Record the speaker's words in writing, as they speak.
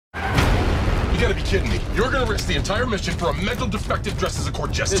gotta be kidding me. You're gonna risk the entire mission for a mental defective dressed as a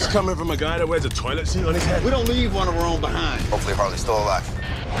court jester. It's coming from a guy that wears a toilet seat on his head. We don't leave one of our own behind. Hopefully Harley's still alive.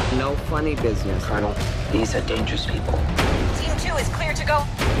 No funny business, Colonel. These are dangerous people. Team 2 is clear to go.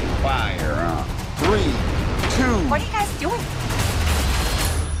 Fire on. 3, 2. What are you guys doing?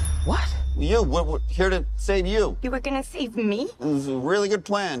 What? We're here to save you. You were gonna save me? It was a really good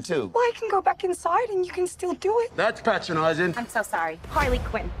plan, too. Well, I can go back inside and you can still do it. That's patronizing. I'm so sorry. Harley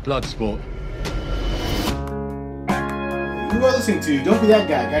Quinn. Bloodsport. You are listening to Don't Be That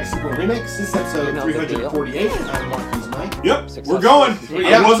Guy, Guy to Sequel Remix. This is episode 348. I'm Marquis Mike. Yep, we're going.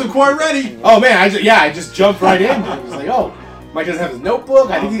 Yeah. I wasn't quite ready. Oh man, I just jumped right in. I was like, oh, Mike doesn't have his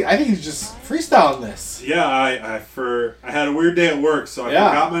notebook. I think he's just freestyling this. Yeah, I had a weird day at work, so I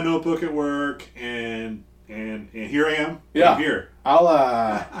forgot my notebook at work, and here I am. Yeah. I'm here.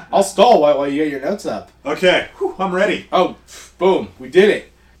 I'll stall while you get your notes up. Okay, I'm ready. Oh, boom, we did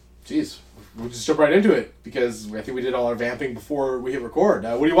it. Jeez, we'll just jump right into it because I think we did all our vamping before we hit record.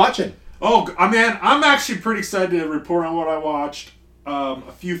 What are you watching? Oh, man, I'm actually pretty excited to report on what I watched.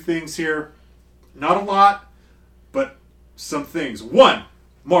 A few things here. Not a lot, but some things. One,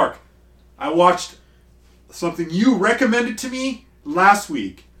 Mark, I watched something you recommended to me last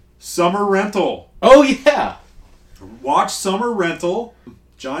week. Summer Rental. Oh, yeah. Watch Summer Rental.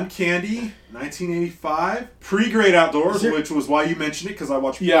 John Candy, 1985. Pre-Great Outdoors, which was why you mentioned it, because I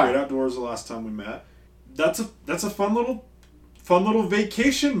watched Great Outdoors the last time we met. That's a fun little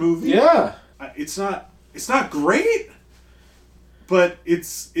vacation movie. Yeah. It's not great, but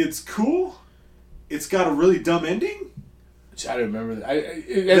it's cool. It's got a really dumb ending. I don't remember that.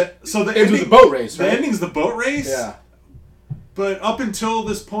 The ending was the boat race, right? The ending's the boat race. Yeah. But up until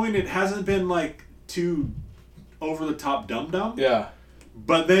this point, it hasn't been like too over the top dumb. Yeah.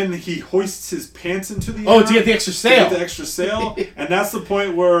 But then he hoists his pants into the air. To get the extra sail. And that's the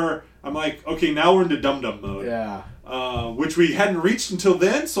point where I'm like, okay, now we're into dum mode. Yeah. Which we hadn't reached until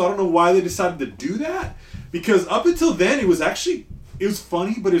then, so I don't know why they decided to do that. Because up until then, it was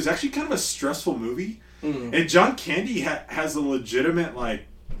funny, but it was actually kind of a stressful movie. Mm. And John Candy has a legitimate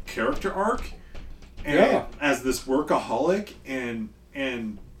character arc, as this workaholic, and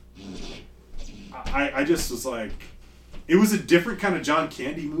I just was like, it was a different kind of John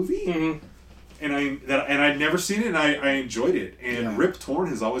Candy movie. Mm-hmm. And I'd never seen it, and I enjoyed it. And Rip Torn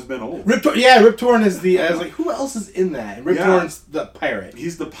has always been old. Rip Torn is I was like, who else is in that? And Rip Torn's the pirate.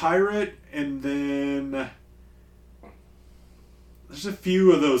 He's the pirate, and then there's a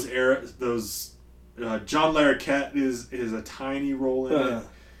few of those John Larroquette is a tiny role in it,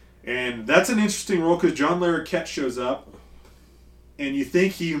 and that's an interesting role because John Larroquette shows up, and you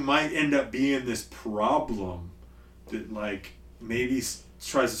think he might end up being this problem that maybe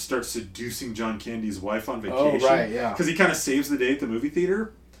tries to start seducing John Candy's wife on vacation. Oh, right, yeah. Because he kind of saves the day at the movie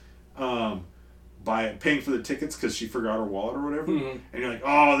theater by paying for the tickets because she forgot her wallet or whatever. Mm-hmm. And you're like,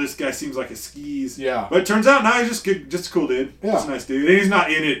 oh, this guy seems like a skis. Yeah. But it turns out, now he's just a cool dude. Yeah. Just a nice dude. And he's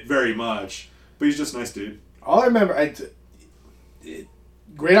not in it very much, but he's just a nice dude. All I remember,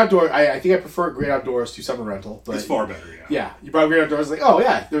 Great Outdoors, I think I prefer Great Outdoors to Summer Rental. But it's far better, yeah. Yeah. You brought Great Outdoors, oh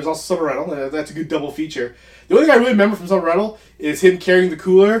yeah, there's also Summer Rental. That's a good double feature. The only thing I really remember from Summer Rental is him carrying the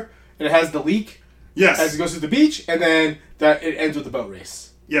cooler, and it has the leak. Yes. As he goes to the beach, and then it ends with the boat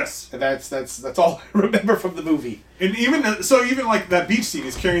race. Yes. And that's all I remember from the movie. And even that beach scene,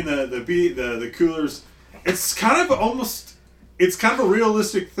 he's carrying the coolers. It's kind of a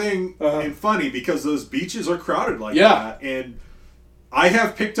realistic thing and funny because those beaches are crowded that. And I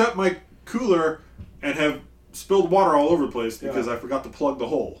have picked up my cooler and have spilled water all over the place because I forgot to plug the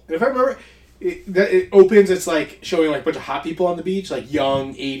hole. And if I remember, it opens, it's showing a bunch of hot people on the beach,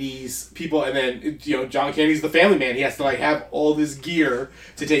 young 80s people, and then, John Candy's the family man. He has to have all this gear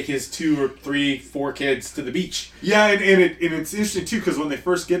to take his 2 or 3, 4 kids to the beach. Yeah, and it's interesting too because when they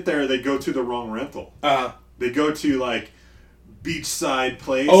first get there, they go to the wrong rental. They go to beachside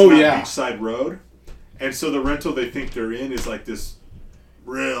place, beachside road, and so the rental they think they're in is this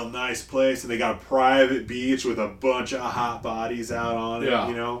real nice place, and they got a private beach with a bunch of hot bodies out on it.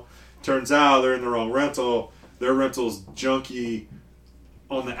 Turns out they're in the wrong rental. Their rental's junky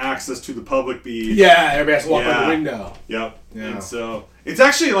on the access to the public beach. Yeah, everybody has to walk by the window. Yep. Yeah. And so it's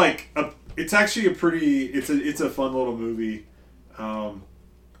actually it's a fun little movie. Yeah.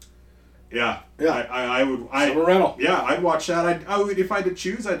 I would. Summer Rental. Yeah, I'd watch that. I would if I had to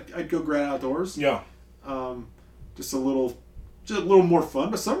choose. I'd go Great Outdoors. Yeah. Just a little more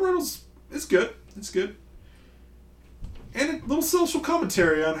fun, but Summer Rental's it's good. It's good. And a little social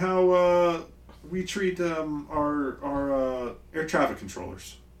commentary on how we treat our air traffic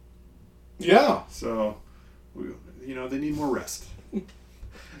controllers. Yeah. So, they need more rest.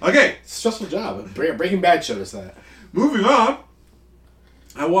 Okay. Stressful job. Breaking Bad showed us that. Moving on.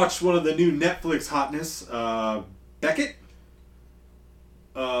 I watched one of the new Netflix hotness, Beckett.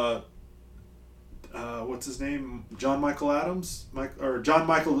 What's his name? John Michael Adams? John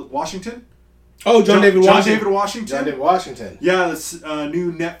Michael Washington? Oh, John David Washington. John David Washington. John David Washington. Yeah, this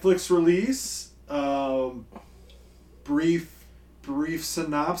new Netflix release. Brief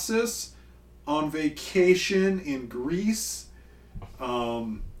synopsis. On vacation in Greece.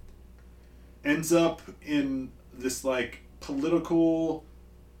 Ends up in this like political,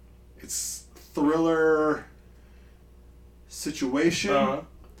 it's thriller situation.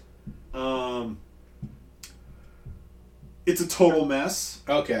 It's a total mess.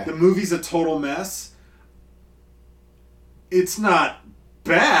 Okay. The movie's a total mess. It's not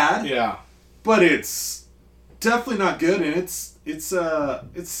bad. Yeah. But it's definitely not good, and it's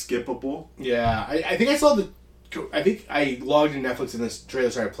skippable. Yeah. I think I logged in Netflix and this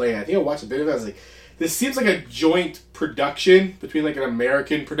trailer started playing. I think I watched a bit of it. I was like, this seems like a joint production between like an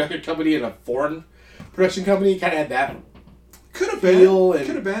American production company and a foreign production company. Kind of had that. Could have been.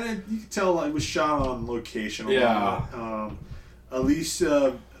 Could have been. You could tell it was shot on location.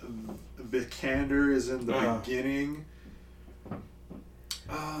 Alicia Vikander is in the beginning.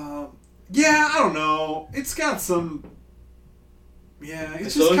 Yeah, I don't know. It's got some. Yeah,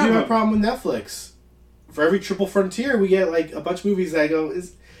 it's just kind of my problem with Netflix. For every Triple Frontier, we get like a bunch of movies that I go,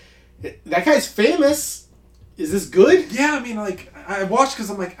 that guy's famous? Is this good? Yeah, I mean, like I watched because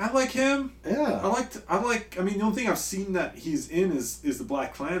I'm like, I like him. Yeah, I mean, the only thing I've seen that he's in is the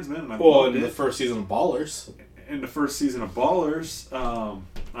Black Klansman. And in the first season of Ballers. In the first season of Ballers,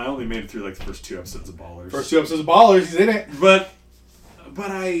 I only made it through like the first 2 episodes of Ballers. First 2 episodes of Ballers, he's in it. But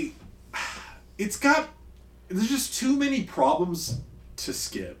there's just too many problems to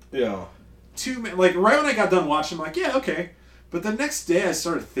skip. Yeah. Like right when I got done watching, I'm like, yeah, okay. But the next day, I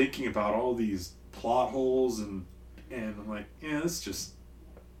started thinking about all these plot holes, and I'm like, yeah, this just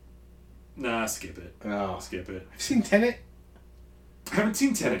skip it. Oh, skip it. Have you seen Tenet? I haven't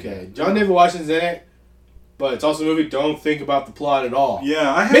seen Tenet. Okay, John David Washington's in it, but it's also a movie. Don't think about the plot at all.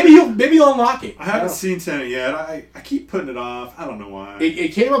 Yeah, maybe you'll unlock it. I haven't seen Tenet yet. I keep putting it off. I don't know why.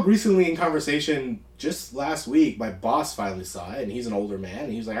 It came up recently in conversation just last week. My boss finally saw it, and he's an older man,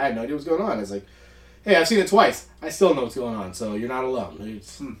 and he was like, I had no idea what's going on. I was like, hey, I've seen it twice. I still know what's going on, so you're not alone.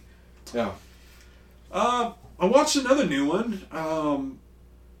 Yeah. I watched another new one.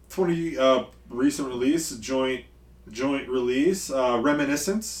 20 recent release, joint release,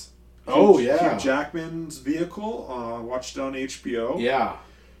 Reminiscence. Oh, yeah. Hugh Jackman's vehicle. Watched it on HBO. Yeah.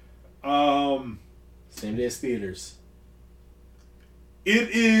 Same day as theaters.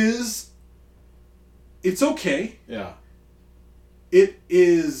 It's okay. Yeah. It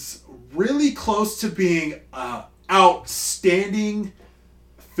is really close to being outstanding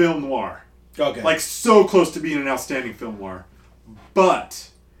film noir. Okay. Like so close to being an outstanding film noir. But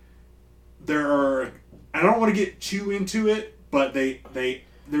I don't want to get too into it, but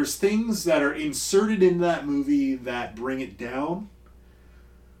there's things that are inserted in that movie that bring it down.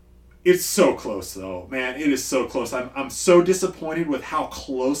 It's so close though, man. It is so close. I'm so disappointed with how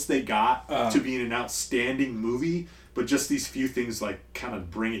close they got to being an outstanding movie, but just these few things like kind of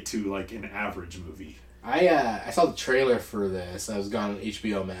bring it to like an average movie. I saw the trailer for this. I was gone on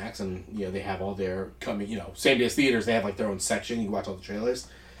HBO Max, and they have all their coming. Same day as theaters. They have like their own section. You can watch all the trailers.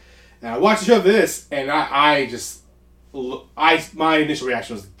 And I watched the show for this, and my initial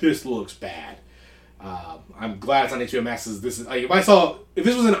reaction was, this looks bad. I'm glad it's on HBO Max. This is like, if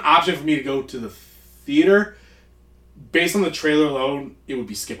this was an option for me to go to the theater, based on the trailer alone, it would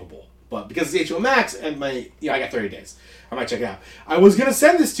be skippable. But because it's HBO Max and I got 30 days, I might check it out. I was gonna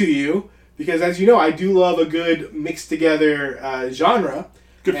send this to you because, as you know, I do love a good mixed together genre.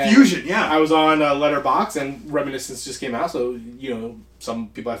 Good fusion, yeah. I was on Letterboxd, and Reminiscence just came out, so some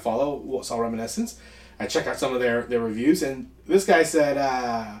people I follow saw Reminiscence. I checked out some of their reviews, and this guy said,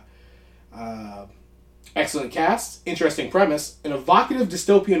 excellent cast, interesting premise, an evocative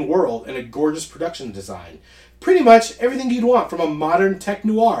dystopian world, and a gorgeous production design. Pretty much everything you'd want from a modern tech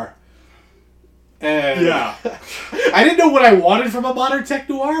noir. And yeah. I didn't know what I wanted from a modern tech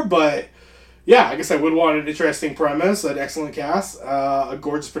noir, but yeah, I guess I would want an interesting premise, an excellent cast, a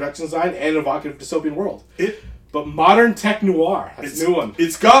gorgeous production design, and an evocative dystopian world. But modern tech noir, that's a new one.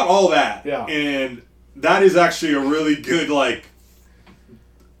 It's got all that. Yeah. And that is actually a really good, like,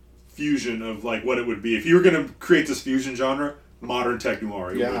 fusion of, like, what it would be. If you were going to create this fusion genre, modern tech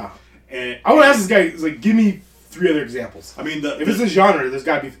noir. Yeah. And I want to ask this guy, like, give me 3 other examples. I mean, if it's a genre, there's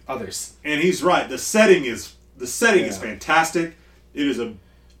got to be others. And he's right. The setting is fantastic. It is a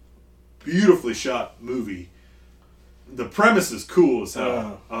beautifully shot movie. the premise is cool as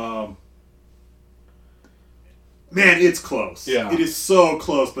hell. Man, it's close. Yeah. It is so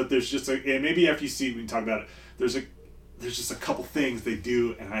close, but there's just and maybe after you see it, we can talk about it. There's just a couple things they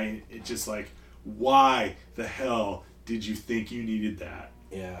do, and it's just like, why the hell did you think you needed that?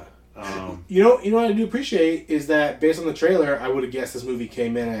 Yeah. You know what I do appreciate is that based on the trailer, I would have guessed this movie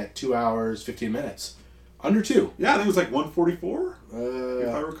came in at 2 hours 15 minutes, under 2. Yeah, I think it was like 144.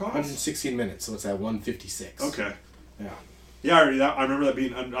 If I recall, 116 minutes, so it's at 156. Okay. Yeah. Yeah, I remember that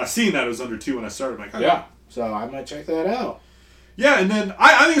being. I seen that it was under 2 when I started. I'm like, okay. Yeah. So I might check that out. Yeah, and then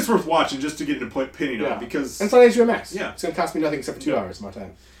I think it's worth watching just to get an opinion on it because it's on HBO Max. Yeah, it's gonna cost me nothing except for 2 hours of my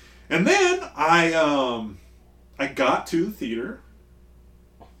time. And then I got to the theater,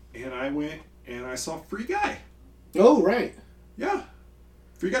 and I went and I saw Free Guy. Oh right. Yeah,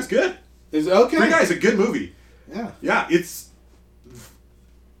 Free Guy's good. Is it okay? Free Guy is a good movie. Yeah. Yeah,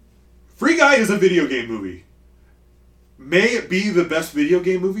 Free Guy is a video game movie. May it be the best video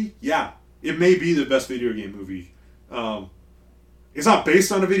game movie? Yeah, it may be the best video game movie. It's not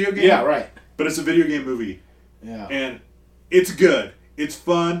based on a video game. Yeah, right. But it's a video game movie. Yeah. And it's good. It's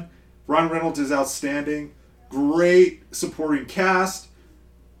fun. Ron Reynolds is outstanding. Great supporting cast.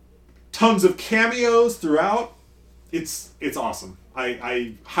 Tons of cameos throughout. It's awesome.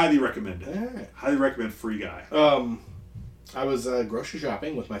 I highly recommend it. Right. Highly recommend Free Guy. I was grocery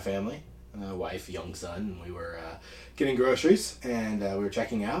shopping with my family, wife, young son, and we were getting groceries, and we were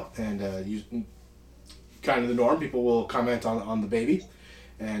checking out, and kind of the norm, people will comment on the baby,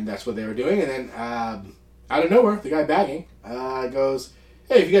 and that's what they were doing, and then out of nowhere, the guy bagging goes,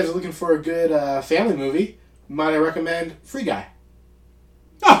 "Hey, if you guys are looking for a good family movie, might I recommend Free Guy?"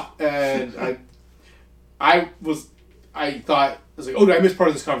 Oh! And I thought, I was like, oh, did I miss part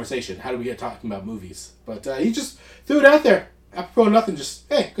of this conversation? How do we get talking about movies? But he just threw it out there. Apropos of nothing, just,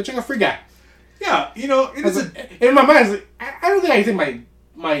 hey, go check out Free Guy. Yeah, you know, in my mind, I was like, I don't think I can take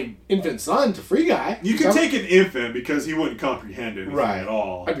my infant son to Free Guy. You can take an infant because he wouldn't comprehend anything at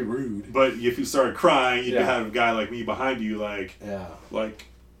all. I'd be rude. But if he started crying, you'd have a guy like me behind you, like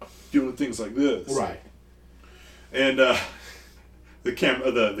doing things like this. Right. And the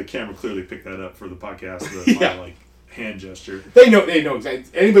camera clearly picked that up for the podcast. My hand gesture. They know exactly.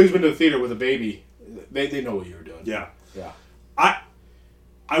 Anybody who's been to the theater with a baby, they know what you were doing. Yeah. Yeah.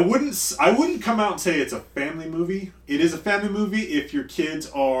 I wouldn't come out and say it's a family movie. It is a family movie if your kids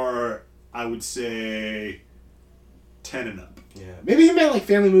are, I would say, 10 and up. Yeah. Maybe you meant like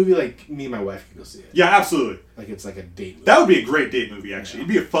family movie, like me and my wife can go see it. Yeah, absolutely. Like it's like a date movie. That would be a great date movie, actually. Yeah.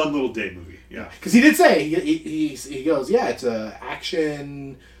 It'd be a fun little date movie. Yeah. Because he did say, he goes, yeah, it's a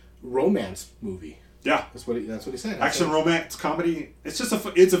action romance movie. Yeah. That's what he said. Action, romance, comedy. It's just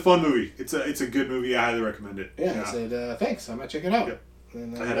it's a fun movie. It's a good movie. I highly recommend it. Yeah. I said, thanks. I might check it out. Yep.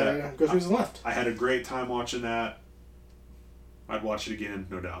 And groceries left. I had a great time watching that. I'd watch it again,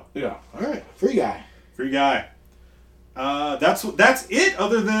 no doubt. Yeah. All right. Free Guy. Free Guy. That's it.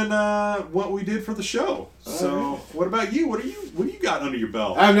 Other than what we did for the show. So, what about you? What do you got under your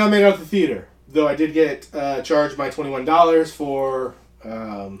belt? I have not made it out to the theater, though. I did get charged my $21 for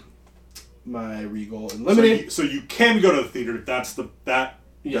my Regal Unlimited. So you can go to the theater. That's what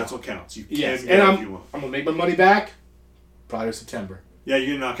counts. You can go if you want. I'm gonna make my money back. Probably September. Yeah,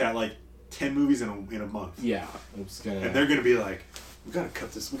 you're gonna knock out like 10 movies in a month. Yeah, it's gonna. And they're gonna be like, we gotta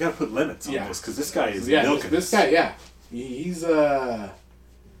cut this. We gotta put limits on this because this guy is milking this guy. Yeah, he's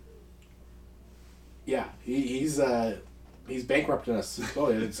bankrupting us. Oh,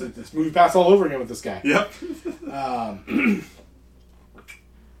 it's movie pass all over again with this guy. Yep.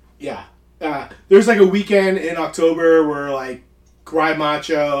 Yeah. There's like a weekend in October where like Cry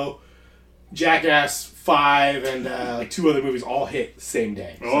Macho, Jackass 5, and like 2 other movies all hit the same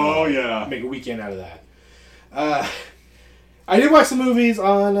day. So yeah. Make a weekend out of that. I did watch some movies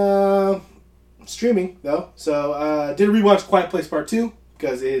on streaming though. So did rewatch Quiet Place Part 2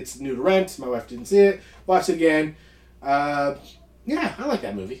 because it's new to rent. My wife didn't see it. Watched it again. Yeah, I like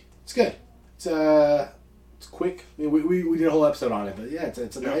that movie. It's good. It's quick. I mean, we did a whole episode on it, but yeah,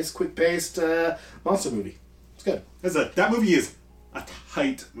 it's a nice, quick-paced monster movie. It's good. That movie is a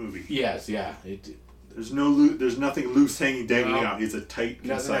tight movie. Yes, yeah. There's nothing loose hanging dangling out. It's a tight,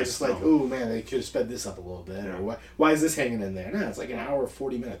 concise just like, oh man, they could have sped this up a little bit. Yeah. Or why is this hanging in there? No, it's like an hour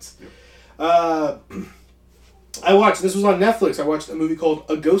 40 minutes. Yeah. This was on Netflix. I watched a movie called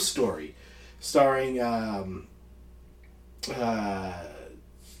A Ghost Story, starring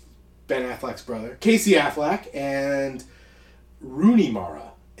Ben Affleck's brother, Casey Affleck, and Rooney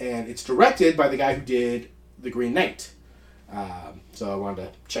Mara. And it's directed by the guy who did The Green Knight. So I wanted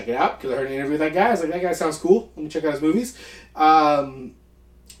to check it out because I heard an interview with that guy. I was like, that guy sounds cool. Let me check out his movies.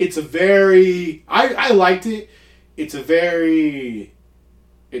 It's a very... I liked it. it's a very,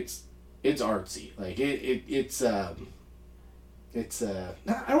 it's artsy. Like it's I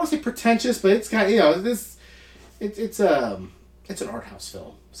don't want to say pretentious, but it's kind of, it's an art house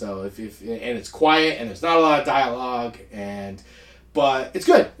film. So if and it's quiet and there's not a lot of dialogue but it's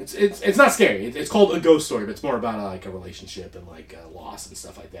good. It's not scary. It's called A Ghost Story, but it's more about like a relationship and like loss and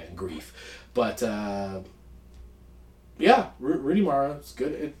stuff like that and grief. But yeah, Rooney Mara, it's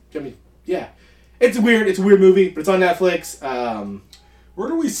good. It's a weird movie, but it's on Netflix. Where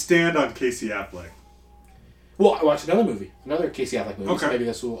do we stand on Casey Affleck? Well, I watched another Casey Affleck movie. Okay. So maybe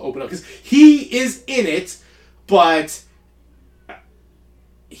this will open up because he is in it, but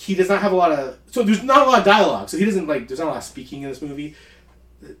he does not have a lot of. So there's not a lot of dialogue. So he doesn't like. There's not a lot of speaking in this movie.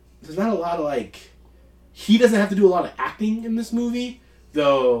 There's not a lot of like. He doesn't have to do a lot of acting in this movie,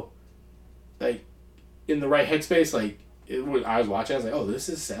 though. Like, in the right headspace, like I was watching, I was like, "Oh, this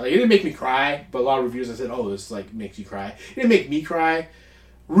is sad." Like, it didn't make me cry, but a lot of reviews I said, "Oh, this like makes you cry." It didn't make me cry.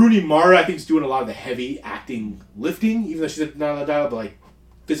 Rooney Mara, I think, is doing a lot of the heavy acting lifting, even though she's not a lot of dialogue, but like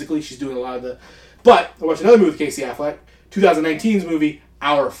physically, she's doing a lot of the. But I watched another movie with Casey Affleck, 2019's movie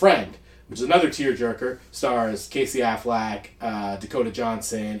Our Friend, which is another tearjerker. Stars Casey Affleck, Dakota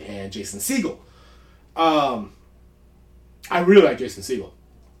Johnson, and Jason Segel. I really like Jason Segel.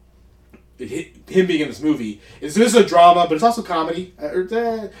 Him being in this movie, this is a drama, but it's also comedy.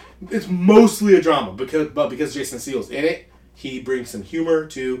 It's mostly a drama because Jason Segel's in it, he brings some humor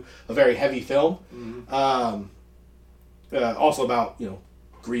to a very heavy film. Mm-hmm. Also about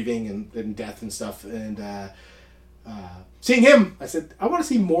grieving and death and stuff. And seeing him, I said I want to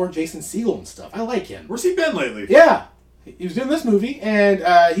see more Jason Segel and stuff. I like him. Where's he been lately? Yeah, he was doing this movie,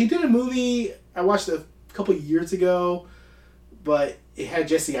 and he did a movie I watched a couple years ago, but it had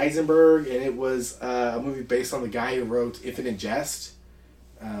Jesse Eisenberg, and it was a movie based on the guy who wrote Infinite Jest,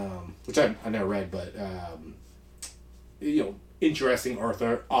 which I never read, but interesting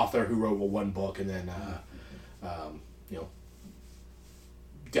author who wrote one book and then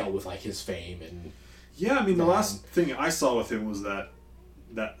dealt with like his fame and. Yeah, I mean the last thing I saw with him was that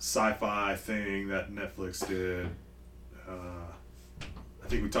sci-fi thing that Netflix did. I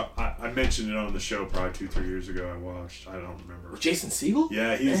think we talked. I mentioned it on the show probably 2-3 years ago. I watched. I don't remember. Jason Segel?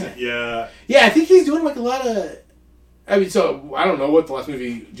 Yeah, yeah. I think he's doing like a lot of. I mean, so I don't know what the last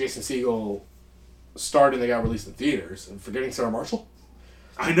movie Jason Segel starred in that got released in theaters. I'm forgetting Sarah Marshall.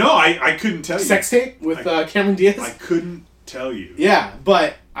 I know. I couldn't tell you. Sex Tape with Cameron Diaz. I couldn't tell you. Yeah,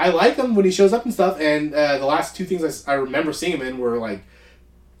 but I like him when he shows up and stuff. And the last two things I remember seeing him in were like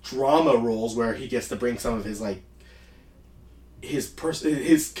drama roles where he gets to bring some of his like. His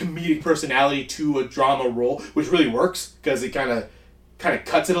comedic personality to a drama role, which really works because it kind of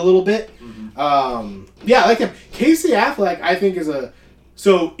cuts it a little bit. Mm-hmm. I like him. Casey Affleck, I think,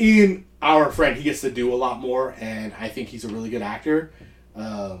 so in Our Friend, he gets to do a lot more, and I think he's a really good actor. He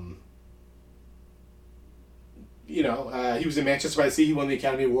was in Manchester by the Sea. He won the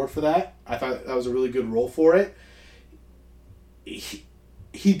Academy Award for that. I thought that was a really good role for it.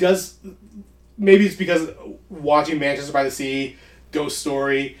 He does. Maybe it's because watching Manchester by the Sea, Ghost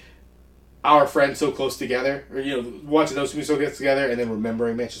Story, Our Friend so close together, or watching those two so close together, and then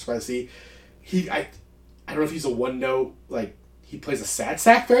remembering Manchester by the Sea. I don't know if he's a one note, like he plays a sad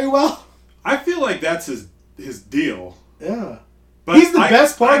sack very well. I feel like that's his deal. Yeah, but he's the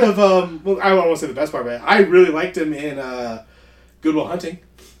best part of Well, I don't want to say the best part, but I really liked him in Good Will Hunting,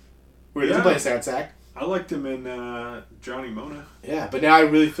 where he doesn't play a sad sack. I liked him in Johnny Mona. Yeah, but now I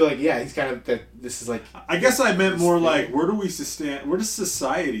really feel like he's kind of that. This is like. I guess I meant more like where does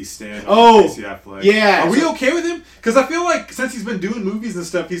society stand on Casey Affleck? Yeah, are we okay with him? Because I feel like since he's been doing movies and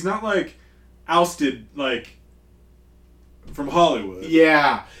stuff, he's not like ousted like from Hollywood.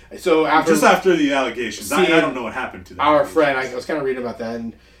 Yeah, so after the allegations, I don't know what happened to that. Our Friend, I was kind of reading about that,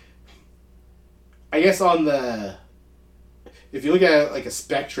 and I guess if you look at it like a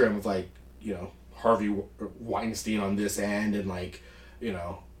spectrum of like Harvey Weinstein on this end and like,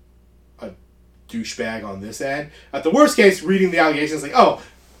 a douchebag on this end. At the worst case, reading the allegations, like, oh,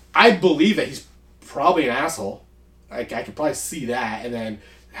 I believe that he's probably an asshole. Like, I could probably see that. And then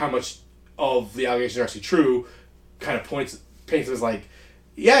how much of the allegations are actually true kind of paints it as like,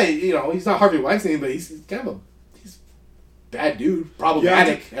 yeah, he's not Harvey Weinstein, but he's kind of he's a bad dude.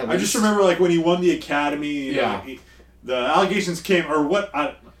 Problematic, at least. I just remember like when he won the Academy, the allegations came, or what,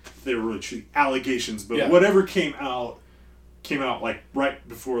 they were really true allegations, but whatever came out like right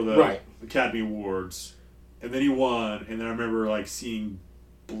before the Academy Awards, and then he won. And then I remember like seeing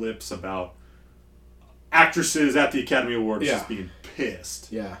blips about actresses at the Academy Awards just being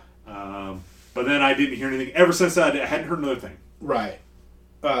pissed. Yeah. But then I didn't hear anything ever since that. I hadn't heard another thing. Right.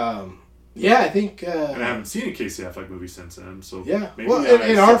 Yeah, I think. And I haven't seen a Casey Affleck movie since then, so yeah. Maybe Well,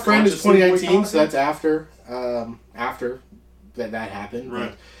 and Our Friend is 2019, so that's after that happened. Right.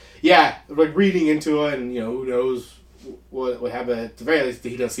 But yeah, like reading into it, and who knows what happened. At the very least,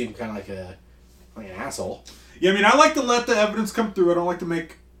 he does seem kind of like an asshole. Yeah, I mean, I like to let the evidence come through. I don't like to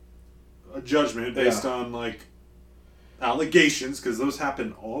make a judgment based on like allegations, because those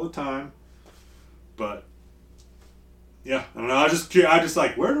happen all the time. But yeah, I don't know. I just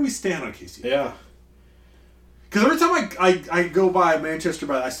like, where do we stand on Casey? Yeah. Because every time I go by Manchester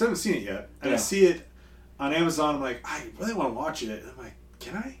by, I still haven't seen it yet, and I see it on Amazon. I'm like, I really want to watch it. And I'm like,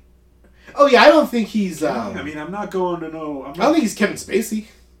 can I? Oh yeah, I don't think he's. I mean, I'm not going to know. I don't think he's Kevin Spacey.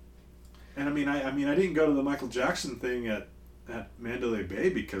 And I mean, I didn't go to the Michael Jackson thing at Mandalay Bay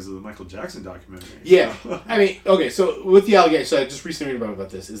because of the Michael Jackson documentary. Yeah, I mean, okay. So with the allegation, so I just recently read about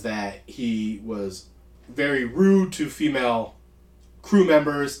this, is that he was very rude to female crew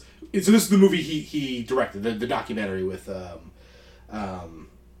members. So this is the movie he directed, the documentary with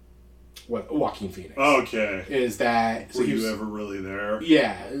Joaquin Phoenix. Okay. Is that were you ever really there?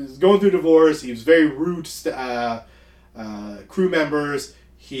 Yeah, he was going through divorce. He was very rude to crew members.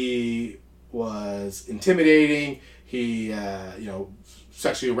 He was intimidating. He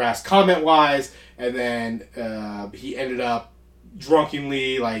sexually harassed comment wise, and then he ended up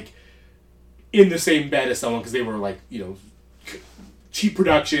drunkenly like in the same bed as someone because they were like cheap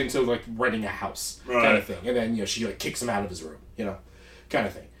production, so like renting a house kind of thing, and then she like kicks him out of his room, kind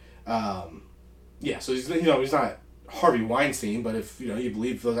of thing. Yeah, so he's he's not Harvey Weinstein, but if you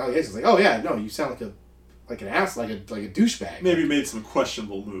believe those allegations, like, oh yeah, no, you sound like an ass, like a douchebag. Maybe made some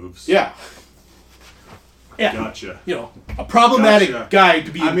questionable moves. Yeah. Yeah. Gotcha. A problematic guy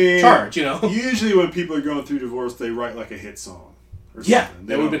to be in charge. Usually when people are going through divorce, they write like a hit song. Or yeah, something.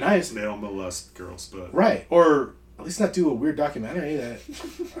 that would be nice. They don't molest girls, but right, or at least not do a weird documentary that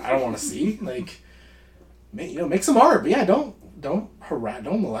I don't want to see. Like, make some art, but yeah, don't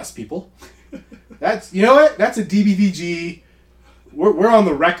molest people. That's what? That's a DBVG. We're on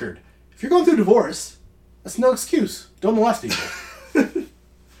the record. If you're going through divorce, that's no excuse. Don't molest people.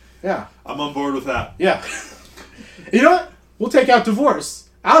 Yeah, I'm on board with that. Yeah. You know what? We'll take out divorce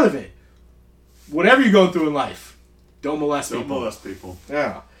out of it. Whatever you're going through in life, don't molest people. Don't molest people.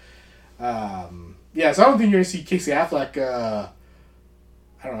 Yeah. Yeah, so I don't think you're going to see Casey Affleck. I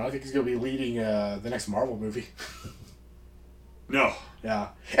don't know. I think he's going to be leading the next Marvel movie. No. Yeah.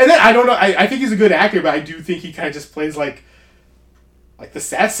 And then, I don't know. I think he's a good actor, but I do think he kind of just plays like the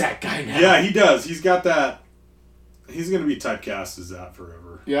sad sack guy now. Yeah, he does. He's got that. He's going to be typecast as that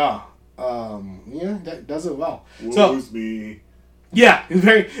forever. Yeah. Yeah, that does it well. Woe's me. Yeah.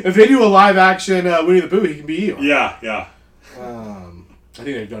 If they do a live action Winnie the Pooh, he can be Eeyore. Yeah. I think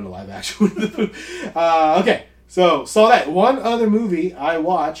they've done a live action Winnie the Pooh. Okay. So, saw that. One other movie I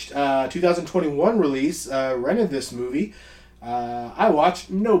watched, 2021 release, rented this movie. I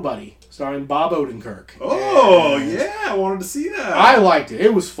watched Nobody, starring Bob Odenkirk. Oh, yeah, I wanted to see that. I liked it.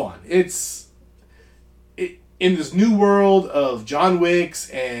 It was fun. It's in this new world of John Wick's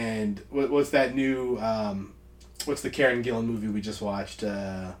and what's that new, what's the Karen Gillan movie we just watched?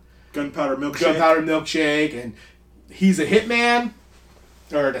 Gunpowder Milkshake. Gunpowder Milkshake, and he's a hitman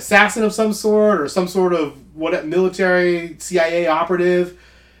or an assassin of some sort, or some sort of military CIA operative,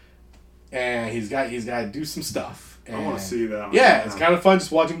 and he's got to do some stuff. And I want to see that one. Yeah, it's kind of fun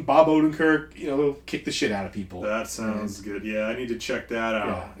just watching Bob Odenkirk, kick the shit out of people. That sounds good. Yeah, I need to check that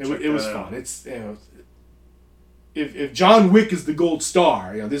out. Yeah, it was fun. It's if John Wick is the gold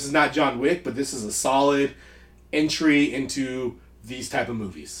star, this is not John Wick, but this is a solid entry into these type of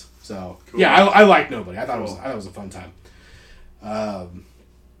movies. So cool. Yeah, I like Nobody. I thought it was a fun time.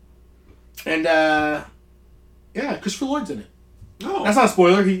 Yeah, Christopher Lloyd's in it. Oh, that's not a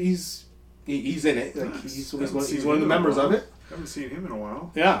spoiler. He's in it. Like he's one of the members of it. Haven't seen him in a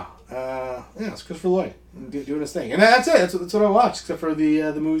while. Yeah, it's Christopher Lloyd doing his thing, and that's it. That's what I watched, except for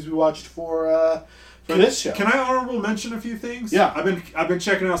the movies we watched for this show. Can I honorable mention a few things? Yeah, I've been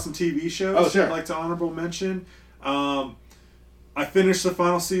checking out some TV shows. Oh, sure. I'd like to honorable mention. I finished the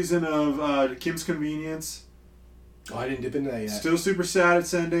final season of Kim's Convenience. Oh, I didn't dip into that yet. Still super sad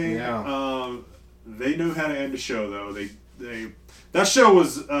it's ending. Yeah. They knew how to end a show though. That show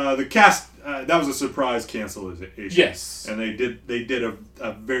was the cast. That was a surprise cancellation. Yes. And they did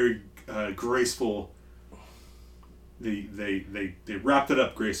a very graceful. They wrapped it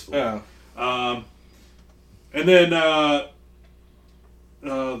up gracefully. Yeah. And then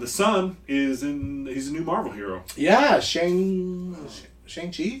the son he's a new Marvel hero. Yeah, Shang-Chi.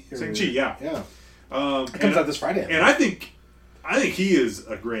 Shang-Chi, yeah. Yeah. It comes out this Friday. And I think I think he is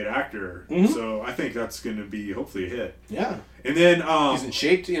a great actor. Mm-hmm. So I think that's going to be hopefully a hit. Yeah. And then he's in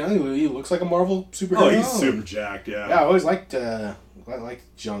shape. You know, he looks like a Marvel superhero. Oh, he's super jacked. Yeah. Yeah, I always liked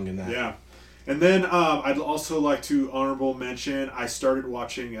Jung in that. Yeah. And then I'd also like to honorable mention. I started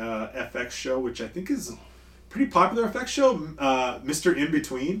watching FX show, which I think is a pretty popular FX show, Mr. In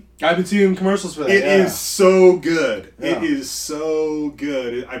Between. I've been seeing commercials for that. It is so good. Yeah. It is so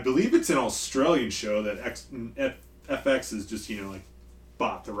good. I believe it's an Australian show that FX is just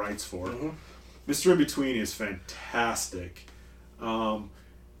bought the rights for. Mm-hmm. Mr. In Between is fantastic. And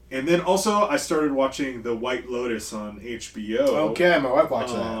then also I started watching The White Lotus on HBO. Okay, my wife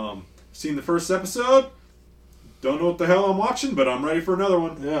watched that. Seen the first episode. Don't know what the hell I'm watching, but I'm ready for another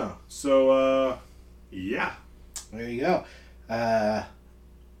one. Yeah. So, yeah. There you go.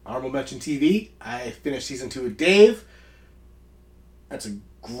 Honorable mention TV. I finished season 2 with Dave. That's a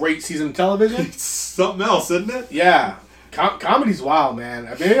great season of television. It's something else, isn't it? Yeah. Comedy's wild,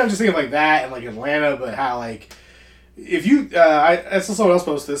 man. Maybe I'm just thinking like that and like Atlanta, but how like if you I saw someone else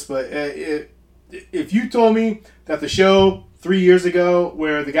post this, but if you told me that the show 3 years ago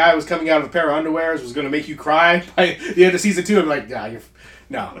where the guy was coming out of a pair of underwears was going to make you cry by the end of season 2, I'm like, nah,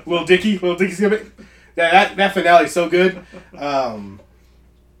 no. Little Dicky's gonna be, that finale is so good.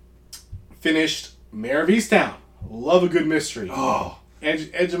 Finished Mayor of Easttown. Love a good mystery. Oh,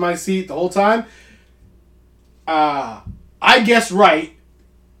 edge of my seat the whole time. I guessed right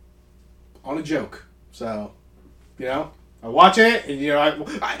on a joke. So, I watch it,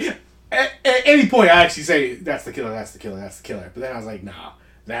 and, at any point I actually say, that's the killer, that's the killer, that's the killer. But then I was like, nah,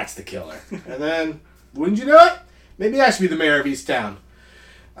 that's the killer. And then, wouldn't you know it? Maybe I should be the mayor of Easttown.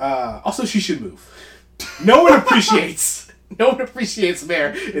 Also, she should move. No one appreciates the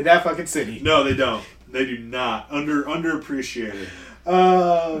mayor in that fucking city. no, they don't. They do not. Underappreciated.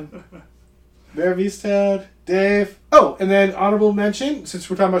 Mayor of Easttown, Dave. Oh, and then honorable mention, since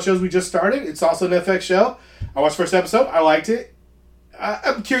we're talking about shows we just started, it's also an FX show. I watched the first episode. I liked it.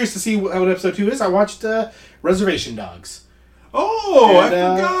 I'm curious to see what episode 2 is. I watched Reservation Dogs. Oh, I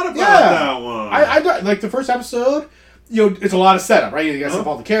forgot about that one. I like the first episode. It's a lot of setup, right? You got to set up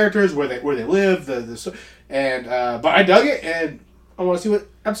all the characters, where they live, but I dug it, and I want to see what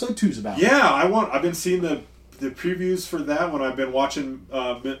episode 2 is about. Yeah, I've been seeing the previews for that when I've been watching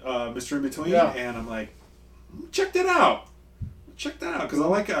Mr. In Between, and I'm like, check that out, because I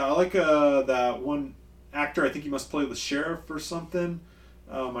like that one actor. I think he must play the sheriff or something.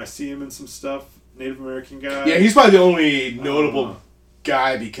 I see him in some stuff. Native American guy. Yeah, he's probably the only notable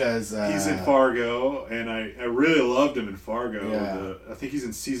guy because he's in Fargo, and I really loved him in Fargo. Yeah. I think he's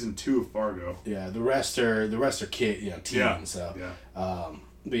in season 2 of Fargo. Yeah, the rest are teens. Yeah. So, yeah.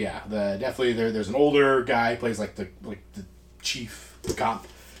 But yeah, definitely there's an older guy who plays like the chief, the cop,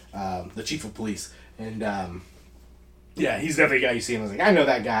 the chief of police, and yeah, he's definitely a guy you see and I was like, I know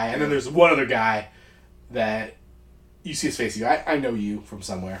that guy. And then there's one other guy that you see his face, you go, I know you from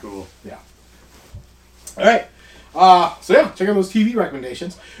somewhere. Cool. Yeah. All right. So yeah, check out those TV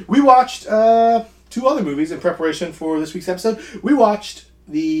recommendations. We watched 2 other movies in preparation for this week's episode. We watched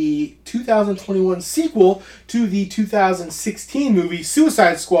the 2021 sequel to the 2016 movie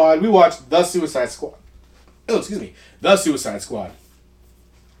Suicide Squad. We watched The Suicide Squad. Oh, excuse me. The Suicide Squad.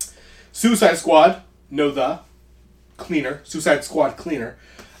 Suicide Squad, Cleaner. Suicide Squad Cleaner.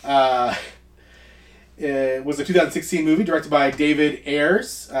 It was a 2016 movie directed by David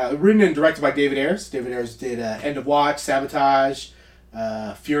Ayers. Written and directed by David Ayers. David Ayers did End of Watch, Sabotage,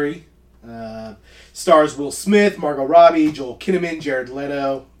 Fury. Stars Will Smith, Margot Robbie, Joel Kinnaman, Jared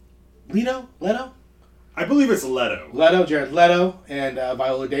Leto. Leto? I believe it's Leto. Jared Leto, and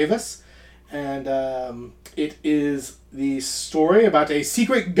Viola Davis. And it is the story about a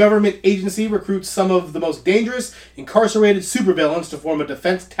secret government agency recruits some of the most dangerous incarcerated supervillains to form a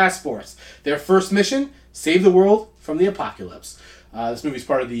defense task force. Their first mission, save the world from the apocalypse. This movie is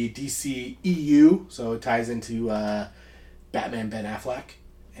part of the DC EU, so it ties into Batman Ben Affleck.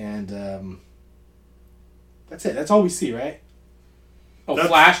 And that's it. That's all we see, right? Oh,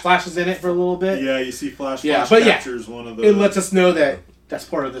 Flash is in it for a little bit. Yeah, you see Flash. Yeah, Flash but captures one of the. It lets us know that that's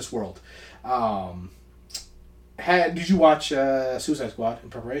part of this world. Did you watch Suicide Squad in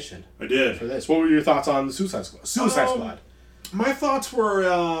preparation? I did. For this. What were your thoughts on the Suicide Squad? My thoughts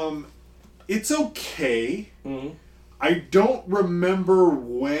were, it's okay. Mm-hmm. I don't remember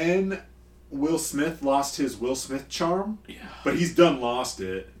when Will Smith lost his Will Smith charm. Yeah. But he's done lost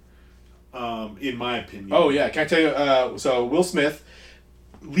it, in my opinion. Oh, yeah. Can I tell you? So, Will Smith,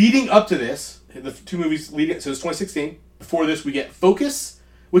 leading up to this, the 2 movies leading, so it's 2016. Before this, we get Focus,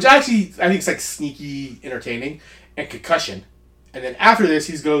 which I think is like sneaky entertaining, and Concussion. And then after this,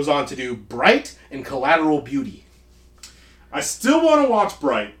 he goes on to do Bright and Collateral Beauty. I still want to watch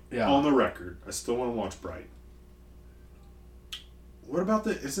Bright. Yeah. On the record, I still want to watch Bright. What about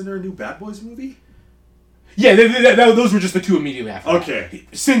isn't there a new Bad Boys movie? Yeah, those were just the two immediately after. Okay.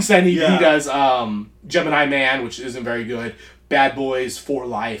 Since then, he does Gemini Man, which isn't very good. Bad Boys for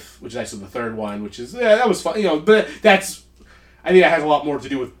Life, which is actually the third one, which is that was fun. But that's I think that has a lot more to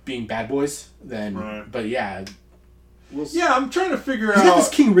do with being Bad Boys than. Right. But yeah. I'm trying to figure out. He's got this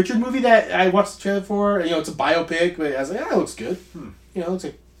King Richard movie that I watched the trailer for. It's a biopic, but I was like, it looks good. It looks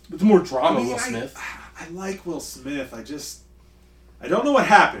like it's more drama. Will Smith. I like Will Smith. I don't know what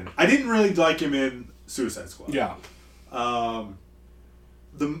happened. I didn't really like him in Suicide Squad. Yeah.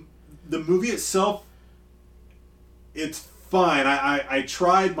 The movie itself, it's fine. I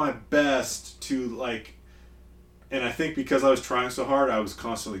tried my best to and I think because I was trying so hard, I was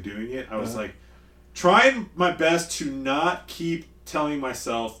constantly doing it. I was trying my best to not keep telling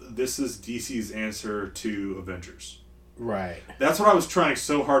myself this is DC's answer to Avengers. Right. That's what I was trying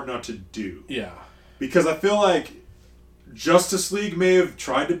so hard not to do. Yeah. Because I feel like Justice League may have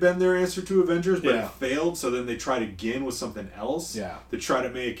tried to bend their answer to Avengers, but it failed, so then they tried again with something else to try to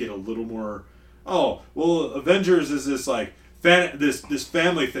make it a little more, Avengers is this this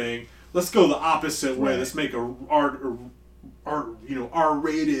family thing. Let's go the opposite way. Let's make a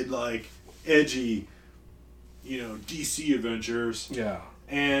R-rated edgy, DC Avengers. Yeah.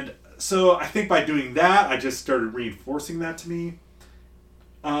 And so I think by doing that, I just started reinforcing that to me.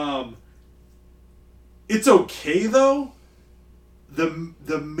 It's okay though.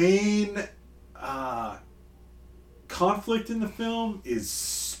 The main conflict in the film is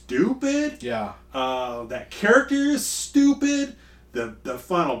stupid. Yeah. That character is stupid. The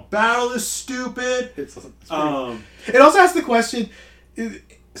final battle is stupid. It also asks the question.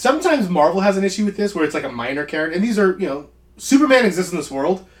 Sometimes Marvel has an issue with this, where it's like a minor character, and these are Superman exists in this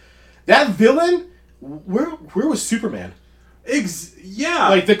world. That villain, where was Superman?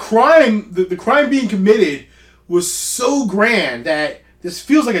 Like the crime being committed was so grand that this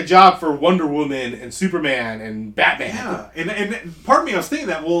feels like a job for Wonder Woman and Superman and Batman. Yeah, and part of me I was thinking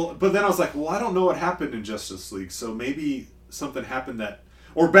that, but then I was like, I don't know what happened in Justice League, so maybe something happened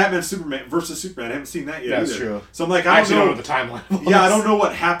or Batman Superman versus Superman. I haven't seen that yet. That's either. true. So I'm like, I don't know what the timeline was. Yeah, I don't know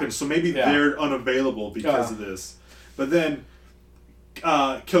what happened. So maybe they're unavailable because of this. But then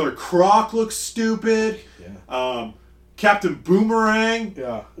Killer Croc looks stupid. Yeah. Captain Boomerang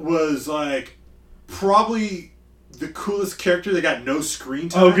was probably the coolest character that got no screen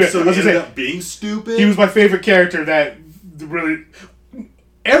time. Oh, good. So he ended up being stupid. He was my favorite character. That really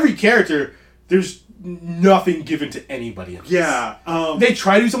every character there's nothing given to anybody else. Yeah. They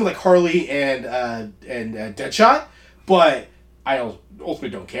try to do something like Harley and Deadshot, but I ultimately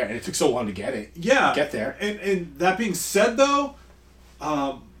don't care. And it took so long to get there. And that being said, though,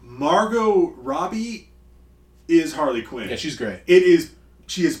 Margot Robbie is Harley Quinn. Yeah, she's great.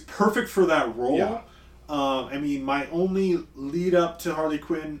 She is perfect for that role. Yeah. My only lead up to Harley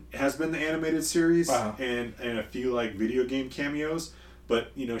Quinn has been the animated series and a few video game cameos.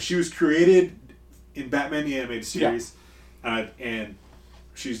 But she was created in Batman the Animated Series, and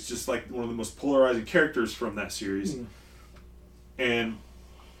she's just one of the most polarizing characters from that series. And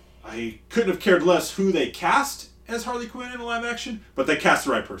I couldn't have cared less who they cast as Harley Quinn in live action, but they cast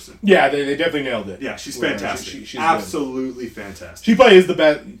the right person. Yeah, they definitely nailed it. Yeah, she's fantastic. She's absolutely fantastic. She probably is the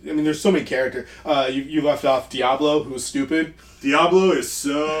best. I mean, there's so many characters. You left off Diablo, who was stupid. Diablo is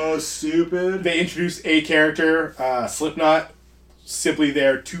so stupid. They introduced a character, Slipknot, simply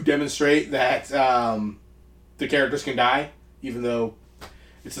there to demonstrate that the characters can die, even though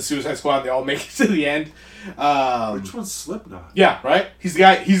it's the Suicide Squad and they all make it to the end. Which one's Slipknot? Yeah, right? He's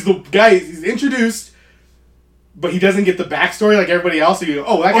the guy he's introduced, but he doesn't get the backstory like everybody else. So you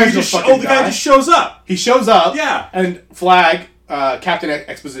go, that guy's just fucking the guy just shows up. He shows up. Yeah. And Flag, Captain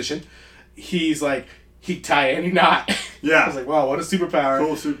Exposition, he's like, he tie any knot. Yeah. I was like, wow, what a superpower.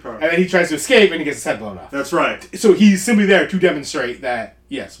 Cool superpower. And then he tries to escape and he gets his head blown off. That's right. So he's simply there to demonstrate that,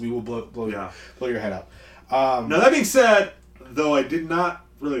 yes, we will blow your head up. Now, that being said, though I did not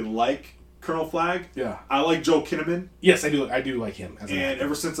really like Colonel Flag, I like Joel Kinnaman. Yes, I do like him. And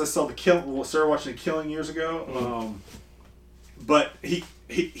ever since I started watching The Killing years ago, but he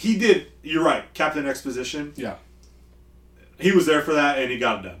did, you're right, Captain Exposition. Yeah. He was there for that, and he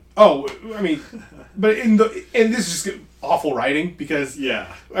got it done. Oh, I mean, but and this is just awful writing because I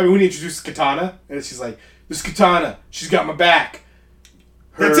mean, when he introduced Katana, and she's like, "This Katana, she's got my back."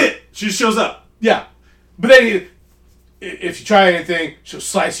 That's it. She just shows up. Yeah, but then if you try anything, she'll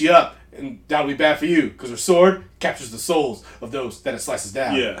slice you up, and that'll be bad for you because her sword captures the souls of those that it slices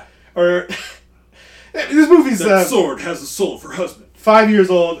down. Yeah. Or this movie's that sword has a soul for husband. 5 years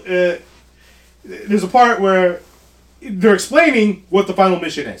old. There's a part where they're explaining what the final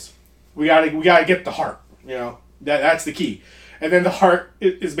mission is. We gotta get the heart. You know, that's the key. And then the heart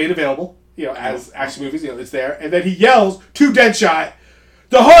is made available. You know, as action movies, you know, it's there. And then he yells to Deadshot,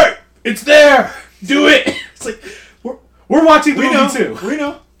 "The heart, it's there. Do it." It's like we're watching the movie too. We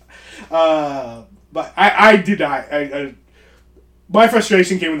know. But I did not. My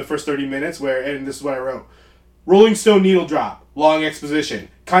frustration came in the first 30 minutes and this is what I wrote. Rolling Stone needle drop, long exposition.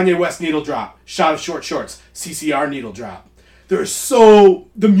 Kanye West needle drop, shot of short shorts. CCR needle drop. The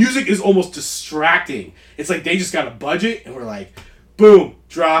music is almost distracting. It's like they just got a budget and we're like, boom,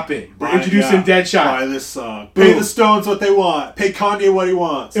 drop it. We're introducing Deadshot. Buy this song. Boom. Pay the Stones what they want. Pay Kanye what he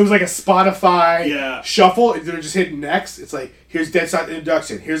wants. It was like a Spotify shuffle. They're just hitting next. It's like, here's Deadshot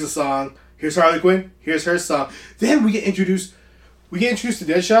introduction. Here's a song. Here's Harley Quinn. Here's her song. Then we get introduced. We get introduced to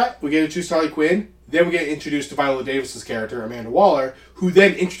Deadshot. We get introduced to Harley Quinn. Then we get introduced to Viola Davis's character, Amanda Waller, who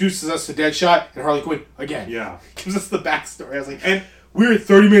then introduces us to Deadshot and Harley Quinn again. Yeah. Gives us the backstory. I was like, and we're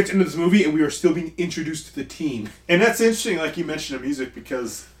 30 minutes into this movie and we are still being introduced to the team. And that's interesting, like you mentioned, the music,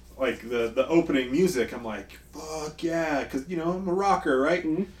 because like the opening music, I'm like, fuck yeah, because you know I'm a rocker, right?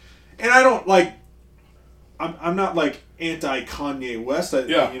 Mm-hmm. And I don't like. I'm not like anti Kanye West. You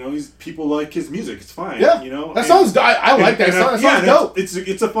know, people like his music. It's fine. Yeah, you know that sounds. I like that song. That sounds dope.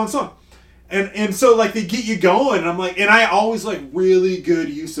 It's a fun song. And so like they get you going, and I'm like, and I always like really good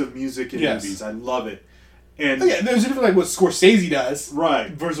use of music in movies. I love it. And there's a different like what Scorsese does,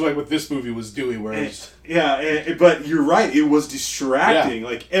 right? Versus like what this movie was doing, where but you're right, it was distracting.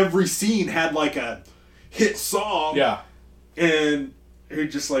 Like every scene had like a hit song, and you're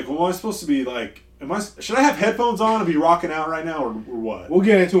just like, well, am I supposed to be like? Should I have headphones on and be rocking out right now, or what? We'll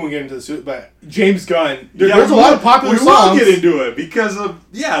get into it when we get into the suit, but James Gunn, there's a lot of popular songs. We will get into it because of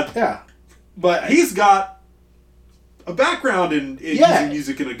but he's got a background in using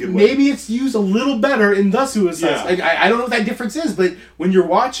music in a good way. Maybe it's used a little better in The Suicide Squad. Like, I don't know what that difference is, but when you're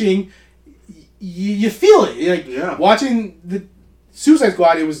watching, you feel it. Like watching the Suicide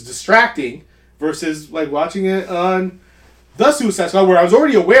Squad, it was distracting versus like watching it on The Suicide Squad, where I was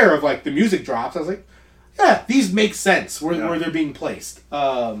already aware of like the music drops. I was like, yeah, these make sense where they're being placed.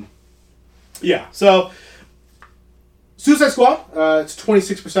 So Suicide Squad, it's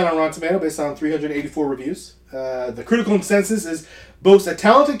 26% on Rotten Tomato based on 384 reviews. The critical consensus is boasts a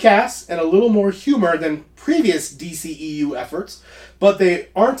talented cast and a little more humor than previous DCEU efforts, but they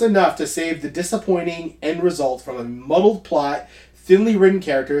aren't enough to save the disappointing end result from a muddled plot, thinly written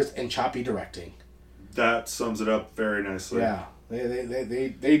characters, and choppy directing. That sums it up very nicely. Yeah,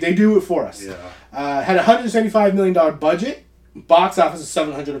 they do it for us. Yeah, had a $175 million budget. Box office is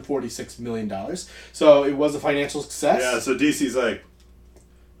 $746 million. So it was a financial success. Yeah, so DC's like,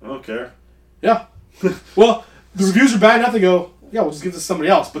 I don't care. Yeah. Well, the reviews are bad enough to go, yeah, we'll just give this to somebody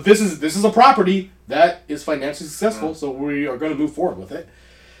else. But this is a property that is financially successful, so we are going to move forward with it.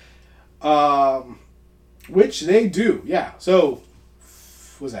 Which they do, yeah. So,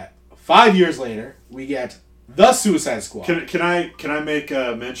 what was that? 5 years later, we get The Suicide Squad. Can I make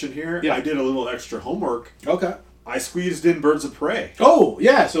a mention here? Yeah. I did a little extra homework. Okay. I squeezed in Birds of Prey. Oh,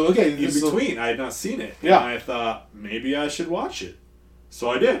 yeah. So, okay. In between. I had not seen it. Yeah. And I thought, maybe I should watch it.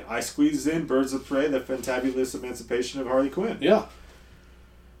 So I did. I squeezed in Birds of Prey, the fantabulous emancipation of Harley Quinn. Yeah.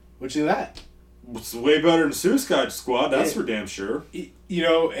 What'd you think of that? It's way better than Suicide Squad, that's for damn sure. You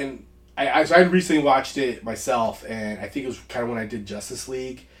know, and I recently watched it myself, and I think it was kind of when I did Justice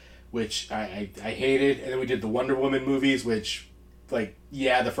League, which I hated. And then we did the Wonder Woman movies, which... like,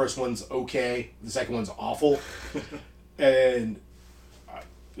 yeah, the first one's okay. The second one's awful. And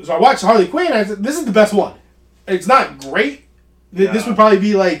so I watched Harley Quinn, and I said, this is the best one. It's not great. This would probably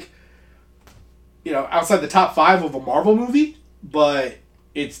be like, you know, outside the top 5 of a Marvel movie, but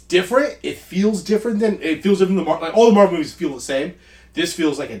it's different. It feels different than the Marvel. Like, all the Marvel movies feel the same. This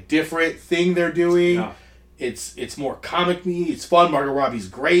feels like a different thing they're doing. Yeah. It's more comic-y. It's fun. Margot Robbie's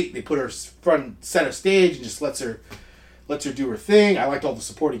great. They put her front center stage and just lets her do her thing. I liked all the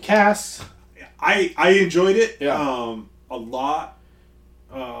supporting cast. I enjoyed it a lot.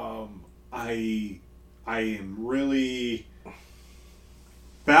 I am really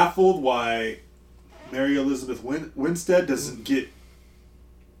baffled why Mary Elizabeth Winstead doesn't get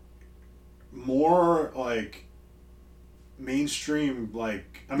more like mainstream.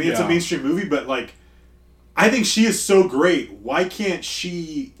 Like, I mean, it's a mainstream movie, but like, I think she is so great. Why can't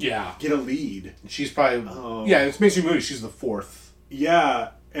she get a lead? She's probably... it's a mainstream movie. She's the 4th. Yeah,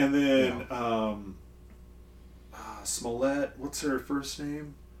 and then Smollett, what's her first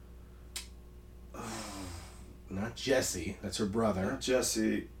name? Not Jesse. That's her brother. Not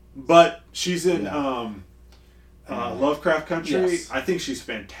Jesse. But she's in Lovecraft Country. Yes. I think she's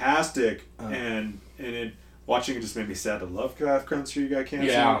fantastic. Watching it just made me sad that Lovecraft Country got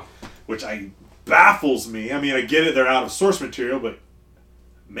canceled. Yeah. Which baffles me. I mean, I get it, they're out of source material, but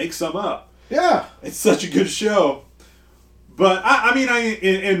make some up. Yeah. It's such a good show. But,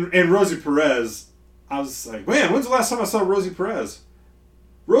 and Rosie Perez, I was like, man, when's the last time I saw Rosie Perez?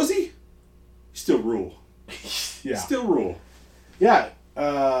 Rosie? You still rule. Yeah. Still rule. Yeah.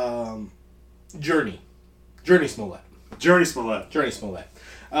 Journey Smollett. Journey Smollett.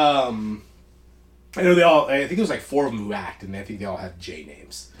 I know I think it was like 4 of them who act, and I think they all have J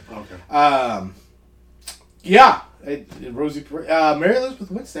names. Okay. Yeah. Rosie Mary Elizabeth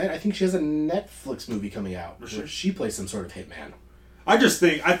Winstead, I think she has a Netflix movie coming out where she plays some sort of hitman. I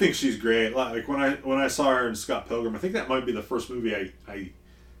think she's great. Like when I saw her in Scott Pilgrim, I think that might be the first movie I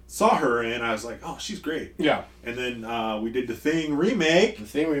saw her in. I was like, oh, she's great. Yeah. And then we did The Thing remake.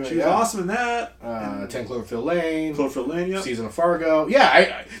 She was awesome in that. 10 Cloverfield Lane. Yep. Season of Fargo.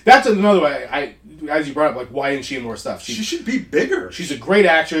 Yeah, that's another way. As you brought up, like, why isn't she in more stuff? She should be bigger. She's a great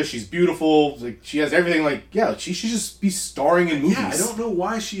actress. She's beautiful. Like, she has everything. Like, yeah, she should just be starring in movies. Yeah, I don't know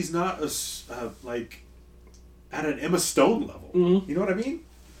why she's not at an Emma Stone level. Mm-hmm. You know what I mean?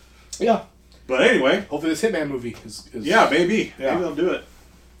 Yeah. But anyway, hopefully this Hitman movie is yeah, maybe they'll do it.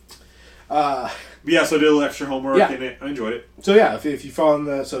 So I did a little extra homework and I enjoyed it. So yeah, if you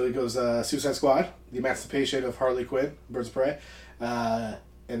follow so it goes Suicide Squad, The Emancipation of Harley Quinn, Birds of Prey,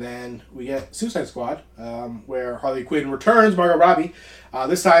 and then we get Suicide Squad, where Harley Quinn returns, Margot Robbie.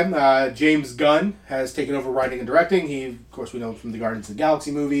 This time, James Gunn has taken over writing and directing. He, of course, we know him from the Guardians of the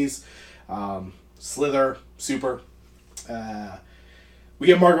Galaxy movies, Slither, Super. We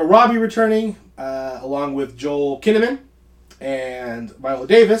get Margot Robbie returning, along with Joel Kinnaman and Viola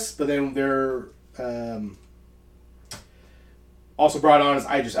Davis, but then they're also brought on as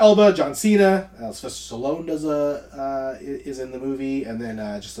Idris Elba, John Cena, Sylvester Stallone is in the movie, and then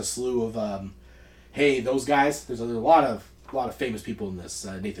just a slew of those guys. There's a lot of famous people in this.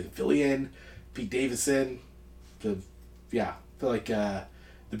 Nathan Fillion, Pete Davidson. I feel like the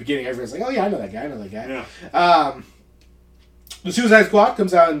beginning everyone's like, oh yeah, I know that guy. Yeah. The Suicide Squad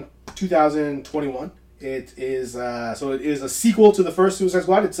comes out in 2021. It is a sequel to the first Suicide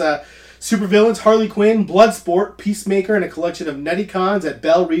Squad. It's supervillains Harley Quinn, Bloodsport, Peacemaker, and a collection of nutty cons at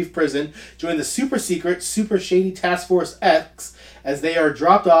Belle Reve Prison join the super secret, super shady Task Force X as they are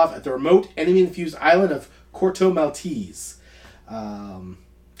dropped off at the remote, enemy-infused island of Corto Maltese.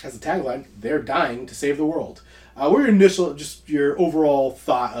 As a tagline, they're dying to save the world. What are your overall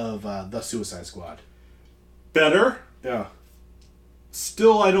thought of the Suicide Squad? Better. Yeah.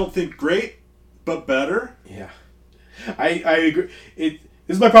 Still, I don't think great, but better. Yeah. I agree.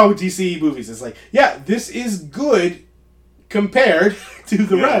 This is my problem with DC movies. It's like, yeah, this is good compared to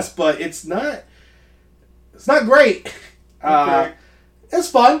the rest, but it's not great. Okay. It's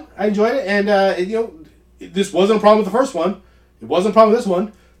fun. I enjoyed it, and this wasn't a problem with the first one. It wasn't a problem with this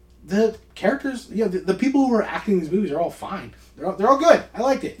one. The characters, the people who are acting in these movies are all fine. They're all good. I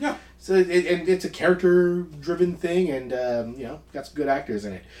liked it. Yeah. So and it's a character-driven thing, and got some good actors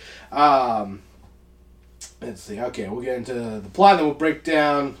in it. Let's see. Okay, we'll get into the plot, and then we'll break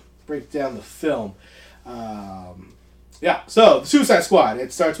down the film. So the Suicide Squad.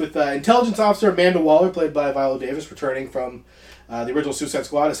 It starts with intelligence officer Amanda Waller, played by Viola Davis, returning from the original Suicide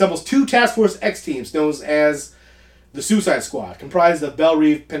Squad, assembles 2 Task Force X teams known as the Suicide Squad, comprised of Belle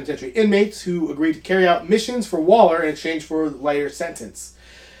Reve penitentiary inmates who agreed to carry out missions for Waller in exchange for a lighter sentence.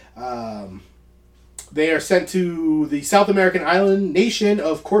 They are sent to the South American island nation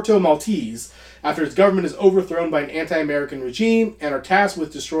of Corto Maltese after its government is overthrown by an anti-American regime and are tasked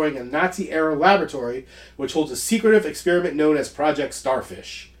with destroying a Nazi-era laboratory which holds a secretive experiment known as Project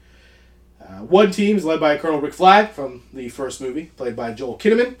Starfish. One team is led by Colonel Rick Flag from the first movie, played by Joel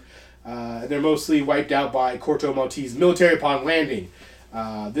Kinnaman. They're mostly wiped out by Corto Maltese military upon landing.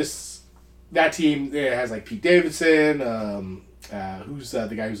 That team has like Pete Davidson, who's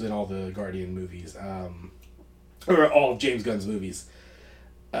the guy who's in all the Guardian movies, or all of James Gunn's movies.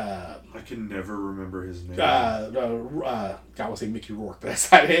 I can never remember his name. I will say Mickey Rourke, but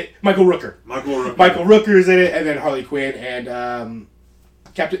that's not it. Michael Rooker. Michael Rooker is in it, and then Harley Quinn and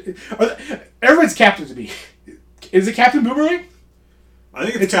Captain. Everyone's Captain to me. Is it Captain Boomerang? I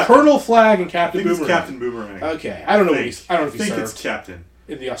think it's Colonel Flag and Captain Boomerang. It's Captain Boomerang. Okay, I don't know. I don't know if he served. It's Captain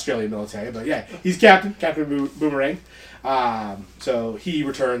in the Australian military, but yeah, he's Captain Boomerang. So he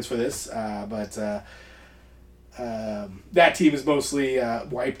returns for this, but that team is mostly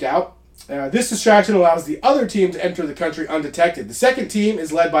wiped out. This distraction allows the other team to enter the country undetected. The second team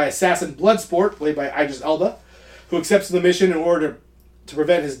is led by assassin Bloodsport, played by Idris Elba, who accepts the mission in order to to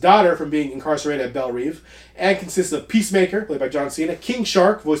prevent his daughter from being incarcerated at Belle Reve, and consists of Peacemaker, played by John Cena, King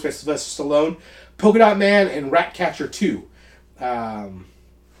Shark, voiced by Sylvester Stallone, Polka Dot Man, and Ratcatcher 2.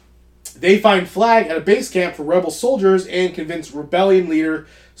 They find Flag at a base camp for rebel soldiers and convince rebellion leader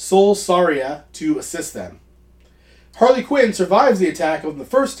Sol Saria to assist them. Harley Quinn survives the attack of the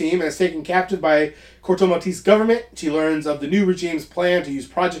first team and is taken captive by Corto Maltese government. She learns of the new regime's plan to use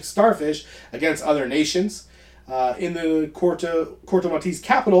Project Starfish against other nations. In the Corto Maltese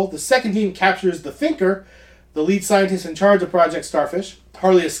capital, the second team captures the Thinker, the lead scientist in charge of Project Starfish.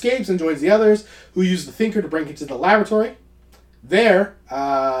 Harley escapes and joins the others, who use the Thinker to break into the laboratory. There,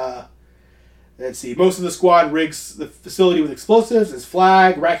 most of the squad rigs the facility with explosives as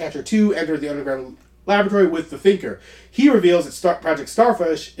Flag, Ratcatcher 2 enter the underground laboratory with the Thinker. He reveals that Project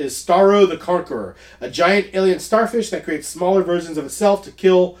Starfish is Starro the Conqueror, a giant alien starfish that creates smaller versions of itself to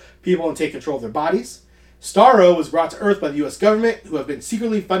kill people and take control of their bodies. Starro was brought to Earth by the U.S. government, who have been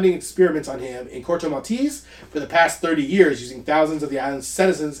secretly funding experiments on him in Corto Maltese for the past 30 years, using thousands of the island's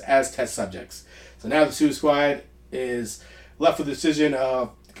citizens as test subjects. So now the Suicide Squad is left with the decision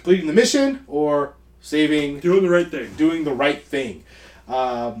of completing the mission or doing the right thing.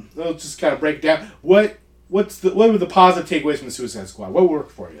 We'll just kind of break it down. What were the positive takeaways from the Suicide Squad? What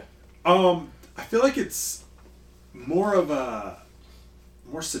worked for you? I feel like it's more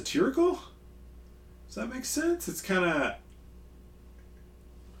satirical. Does that make sense? It's kind of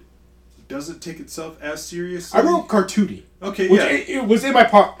doesn't take itself as seriously. I wrote cartoony. Okay, which yeah. It was in my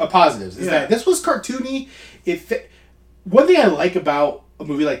positives. Is that this was cartoony. One thing I like about a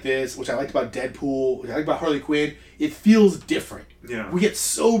movie like this, which I liked about Deadpool, which I like about Harley Quinn, it feels different. Yeah. We get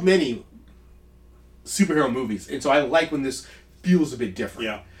so many superhero movies, and so I like when this feels a bit different.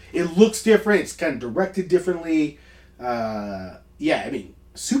 Yeah. It looks different. It's kind of directed differently.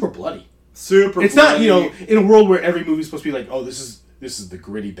 Super bloody. It's not, in a world where every movie's supposed to be like, oh, this is the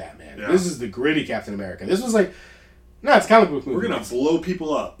gritty Batman. Yeah. This is the gritty Captain America. This was like, no, it's comic book movie. We're going to blow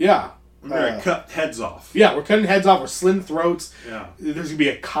people up. Yeah. We're going to cut heads off. Yeah, we're cutting heads off. We're slitting throats. Yeah. There's going to be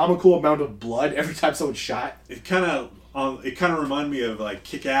a comical amount of blood every time someone's shot. It kind of reminded me of like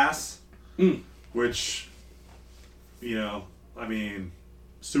Kick-Ass, which,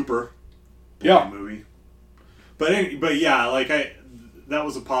 super movie. But yeah, like that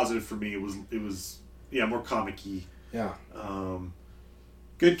was a positive for me. It was more comic-y. Yeah.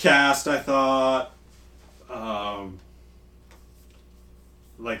 Good cast, I thought.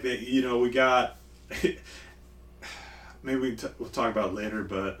 We got. Maybe we'll talk about it later,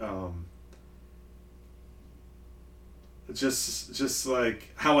 but just like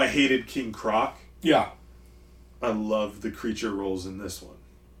how I hated King Croc. Yeah. I love the creature roles in this one.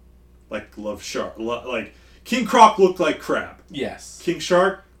 Like King Croc looked like crap. Yes. King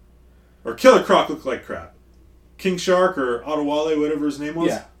Shark or Killer Croc looked like crap. King Shark or Adewale, whatever his name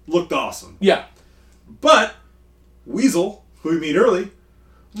was, looked awesome. Yeah. But Weasel, who we meet early,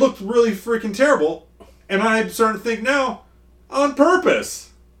 looked really freaking terrible, and I'm starting to think now, on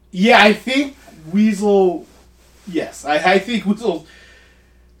purpose. Yeah, I think Weasel. Yes, I think Weasel.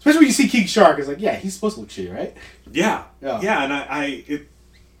 Especially when you see King Shark, it's like, yeah, he's supposed to look shitty, right? Yeah, and I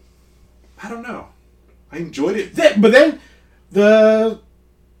don't know. I enjoyed it. But then the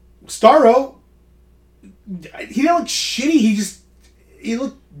Starro, he didn't look shitty. He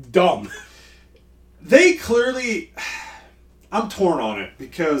looked dumb. They clearly. I'm torn on it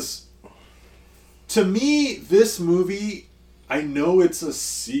because, to me, this movie, I know it's a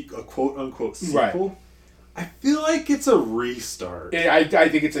quote unquote sequel. Right. I feel like it's a restart. I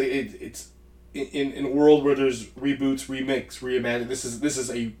think it's in a world where there's reboots, remix, reimagine. This is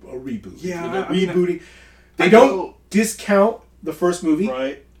a reboot. Yeah, rebooting. They don't discount the first movie,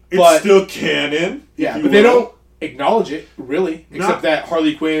 right? It's still canon. Yeah, but they don't acknowledge it really, except that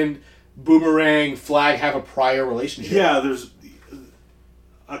Harley Quinn, Boomerang, Flag have a prior relationship. Yeah, there's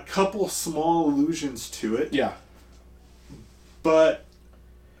a couple small allusions to it. Yeah, but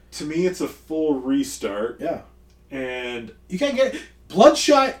to me, it's a full restart. Yeah, and you can't get it.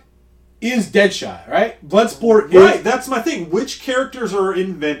 Bloodshot is Deadshot, right? Bloodsport, right? That's my thing. Which characters are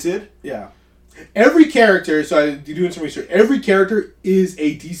invented? Yeah, every character. So I'm doing some research. Every character is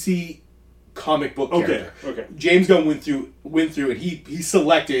a DC comic book character. Okay. James Gunn went through, and he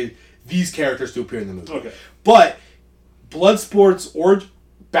selected these characters to appear in the movie. Okay, but Bloodsport's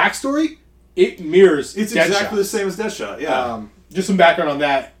backstory, it mirrors. It's Deadshot. Exactly the same as Deadshot. Yeah. Just some background on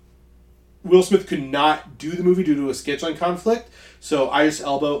that. Will Smith could not do the movie due to a scheduling conflict, so Idris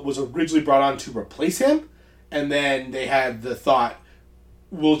Elba was originally brought on to replace him, and then they had the thought,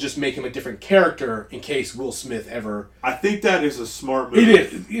 we'll just make him a different character in case Will Smith ever. I think that is a smart move.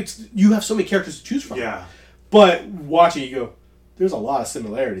 It is. You have so many characters to choose from. Yeah. But watching, you go, there's a lot of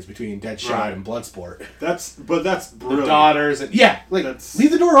similarities between Deadshot Right. and Bloodsport. That's The brilliant. daughters and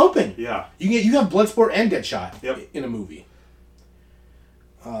leave the door open. Yeah. You have Bloodsport and Deadshot Yep. in a movie.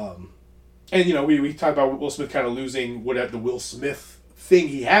 And we talked about Will Smith kind of losing whatever the Will Smith thing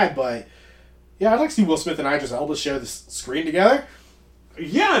he had, but yeah, I'd like to see Will Smith and Idris Elba share the screen together.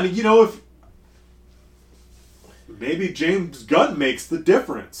 Yeah, and if maybe James Gunn makes the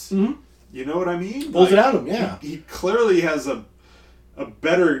difference. Mm-hmm. You know what I mean? Pulls it out of him, yeah. He clearly has a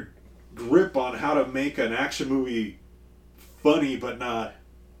better grip on how to make an action movie funny, but not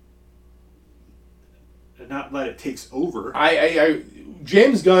let it takes over.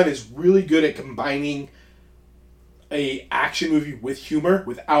 James Gunn is really good at combining a action movie with humor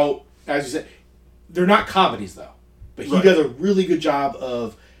without, as you said, they're not comedies though, but he Right. does a really good job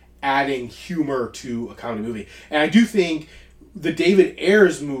of adding humor to a comedy movie. And I do think the David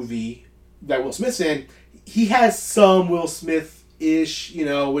Ayers movie that Will Smith's in, he has some Will Smith-ish,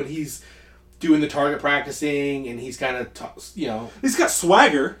 when he's doing the target practicing and he's kind of, He's got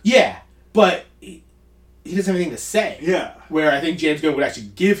swagger. yeah, but he doesn't have anything to say. Yeah. Where I think James Gunn would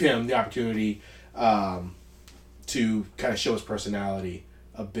actually give him the opportunity to kind of show his personality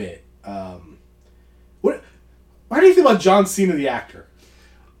a bit. Why do you think about John Cena, the actor?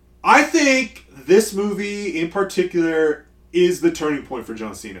 I think this movie in particular is the turning point for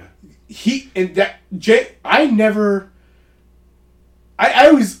John Cena. I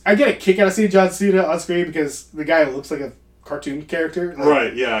get a kick out of seeing John Cena on screen because the guy looks like a cartoon character.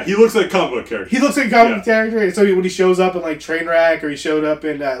 Right, yeah. He looks like a comic book character. He looks like a comic book character. And so when he shows up in Trainwreck or he showed up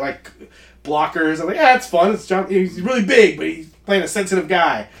in Blockers, I'm like, it's fun. It's John. He's really big, but he's playing a sensitive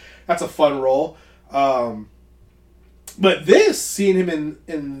guy. That's a fun role. But seeing him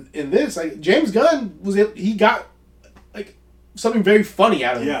in this, James Gunn he got something very funny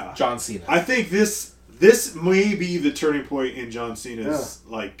out of John Cena. I think this may be the turning point in John Cena's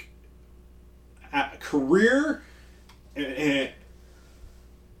career. And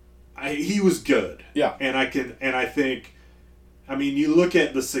he was good. Yeah. And I think, you look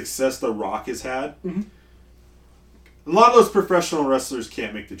at the success The Rock has had. Mm-hmm. A lot of those professional wrestlers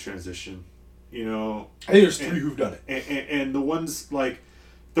can't make the transition. I think there's 3 who've done it. And the ones like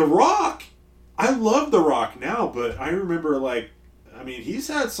The Rock, I love The Rock now, but I remember he's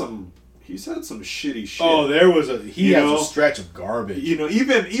had some shitty shit. Oh, there was he has a stretch of garbage.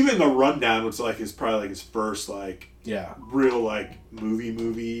 Even The Rundown was probably his first yeah, real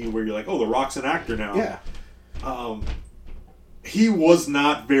movie where you're oh, The Rock's an actor now. Yeah. He was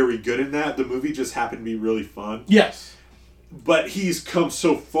not very good in that. The movie just happened to be really fun. Yes. But he's come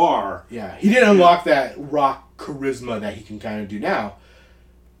so far. Yeah, he didn't unlock that Rock charisma that he can kind of do now.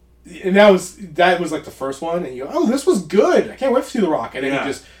 And that was the first one, and you go, oh, this was good. I can't wait to see The Rock. And then he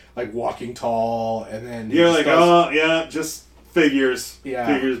just Walking Tall, and then just figures. Yeah,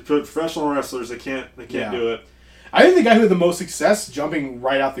 figures. Professional wrestlers, they can't do it. I think the guy who had the most success jumping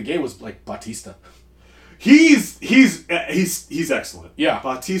right out the gate was Batista. He's excellent. Yeah,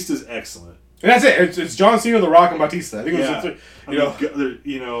 Batista's excellent. And that's it. It's John Cena, The Rock, and Batista. I think it was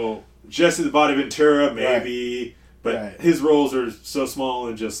Jesse the Body Ventura, maybe, but his roles are so small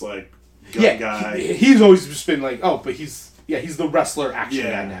and just gun guy. He's always just been but he's the wrestler action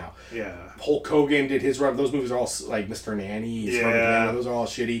guy now. Yeah. Hulk Hogan did his run. Those movies are all Mr. Nanny. Those are all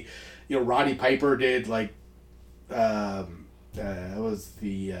shitty. Roddy Piper did that was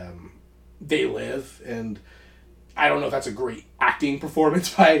the They Live, and I don't know if that's a great acting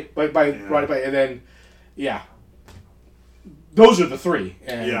performance by Roddy Piper. And then, those are the 3.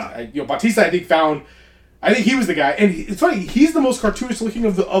 And Batista, I think he was the guy. And it's funny, he's the most cartoonish looking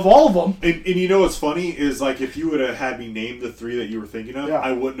of all of them. And what's funny is if you would have had me name the 3 that you were thinking of,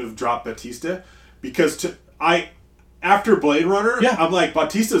 I wouldn't have dropped Batista because after Blade Runner, I'm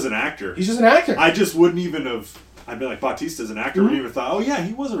Batista's an actor. He's just an actor. I just wouldn't even have. I'd be Batista's an actor. Wouldn't even thought, oh yeah,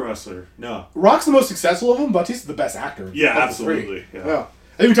 he was a wrestler. No, Rock's the most successful of them. Batista's the best actor. Yeah, absolutely. Yeah.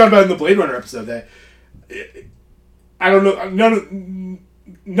 I think we talked about it in the Blade Runner episode that I don't know. None of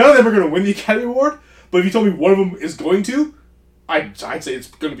them are going to win the Academy Award. But if you told me one of them is going to, I'd say it's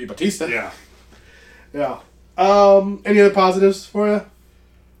going to be Batista. Yeah. Yeah. Any other positives for you?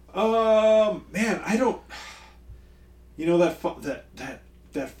 Man, I don't.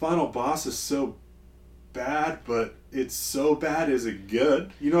 That final boss is so bad, but it's so bad is it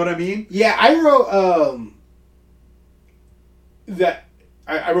good? You know what I mean? Yeah, I wrote that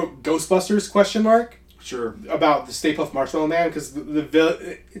I wrote Ghostbusters ? Sure. About the Stay Puft Marshmallow Man because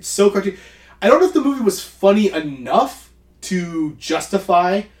it's so cartoon. I don't know if the movie was funny enough to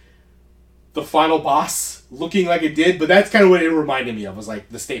justify the final boss looking like it did, but that's kind of what it reminded me of. Was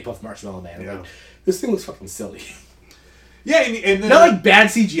the Stay Puft Marshmallow Man. Yeah. This thing was fucking silly. Yeah, and then, not like bad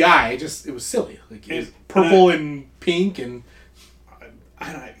CGI. It was silly. Like it was purple and pink and.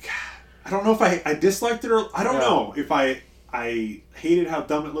 I don't know if I disliked it or I don't know if I hated how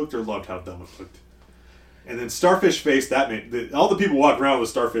dumb it looked or loved how dumb it looked. And then Starfish face, that made all the people walking around with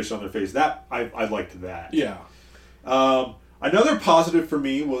Starfish on their face. That I liked that. Yeah. Another positive for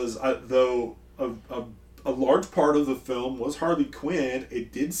me was though a large part of the film was Harley Quinn.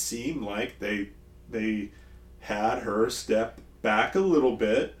 It did seem like they had her step back a little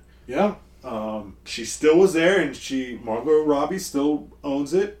bit. Yeah. She still was there, and Margot Robbie still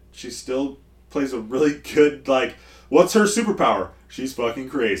owns it. She still plays a really good, like, what's her superpower? She's fucking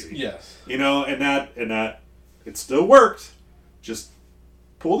crazy. Yes. You know, and that it still worked. Just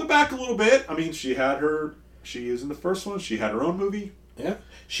pulled it back a little bit. I mean, she is in the first one. She had her own movie. Yeah.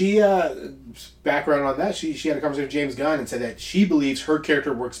 She, background on that, she had a conversation with James Gunn and said that she believes her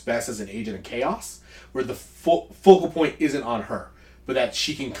character works best as an agent of chaos, where the focal point isn't on her, but that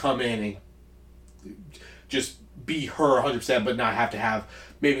she can come in and just be her 100%, but not have to have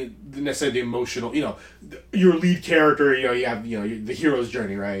maybe necessarily the emotional, your lead character, you have, the hero's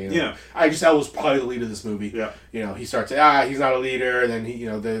journey, right? Yeah. Idris Elba was probably the lead of this movie. Yeah. He starts, he's not a leader, and then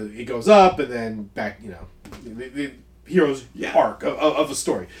he goes up, and then back, the hero's arc of a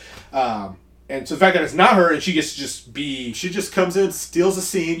story. And so the fact that it's not her, and she gets to just be... She just comes in, steals a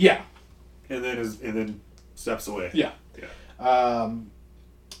scene. Yeah. And then steps away. Yeah.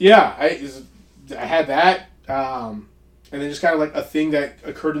 Yeah. I had that, and then just kind of like a thing that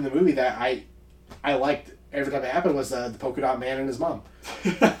occurred in the movie that I liked every time it happened was the polka dot man and his mom.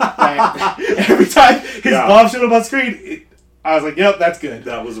 Every time his mom showed up on screen, I was like, "Yep, that's good.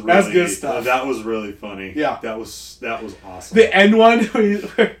 That's good stuff. That was really funny. Yeah, that was awesome. The end one,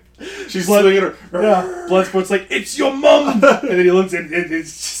 where she's swinging her. Yeah, Bloodsport's like, "It's your mom," and then he looks and it's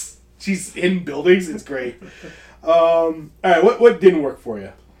just she's in buildings. It's great. All right, what didn't work for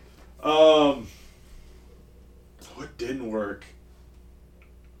you? What didn't work?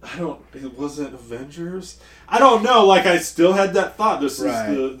 It wasn't Avengers. I don't know. Like, I still had that thought.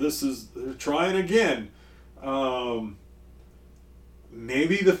 They're trying again.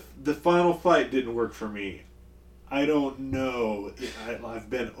 Maybe the final fight didn't work for me. I don't know. I've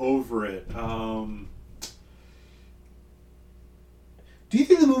been over it. Do you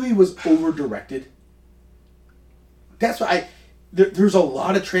think the movie was over-directed? That's why there's a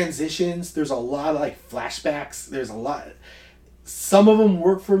lot of transitions. There's a lot of, like, flashbacks. There's a lot... Some of them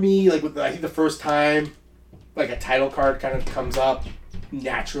work for me. Like, I think the first time, like, a title card kind of comes up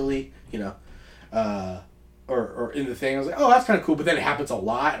naturally, or in the thing. I was like, oh, that's kind of cool. But then it happens a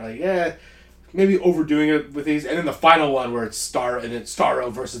lot. And like, maybe overdoing it with these. And then the final one where it's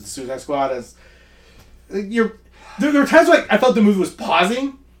Starro versus the Suicide Squad. There were times where I felt the movie was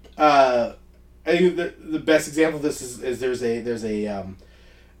pausing. I think the best example of this is there's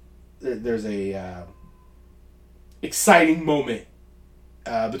a exciting moment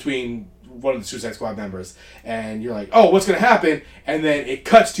between one of the Suicide Squad members, and you're like, oh, what's going to happen? And then it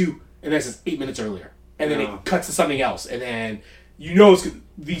cuts to, and then it says 8 minutes earlier, and then it cuts to something else, and then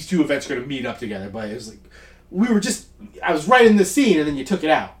these two events are going to meet up together. But it was like I was right in the scene, and then you took it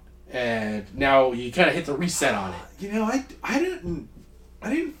out, and now you kind of hit the reset on it. I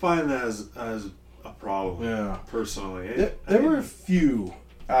didn't find that as a problem. Yeah, personally, there were a few.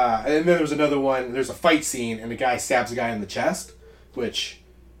 And then there was another one. There's a fight scene, and the guy stabs a guy in the chest, which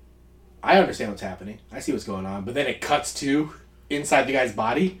I understand what's happening. I see what's going on. But then it cuts to inside the guy's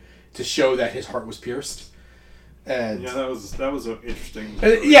body to show that his heart was pierced. And that was an interesting.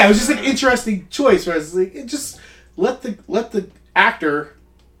 It was just an interesting choice. Where it's like, just let the actor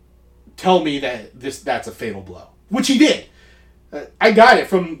tell me that that's a fatal blow, which he did. I got it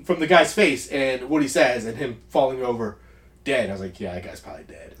from the guy's face and what he says, and him falling over. Dead. I was like, yeah, that guy's probably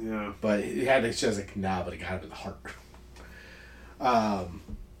dead. Yeah. But he had to show, like, nah, but it got him in the heart.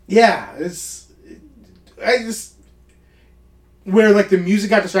 Where, like, the music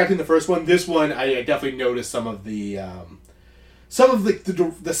got distracting in the first one, this one, I definitely noticed some of the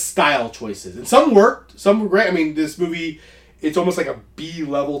style choices. And some worked, some were great. I mean, this movie, it's almost like a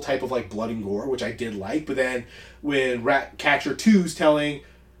B-level type of, like, blood and gore, which I did like. But then when Ratcatcher 2's telling...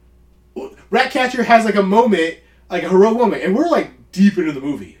 Ratcatcher has, like, a moment... Like a heroic moment. And we're like deep into the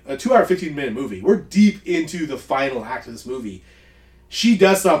movie. A 2-hour, 15-minute movie. We're deep into the final act of this movie. She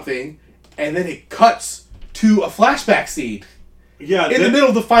does something, and then it cuts to a flashback scene. Yeah. In the middle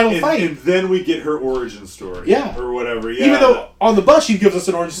of the final fight. And then we get her origin story. Yeah. Or whatever. Yeah. Even though on the bus she gives us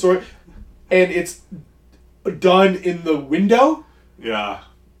an origin story, and it's done in the window. Yeah.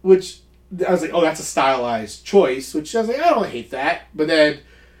 Which, I was like, oh, that's a stylized choice. Which I was like, I don't hate that. But then,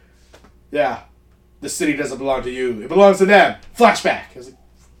 yeah. the city doesn't belong to you. It belongs to them. Flashback. I was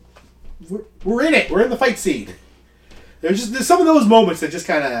like, we're in it. We're in the fight scene. There's some of those moments that just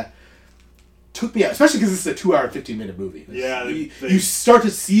kind of took me out, especially because this is a 2 hour, 15-minute movie. Yeah, you start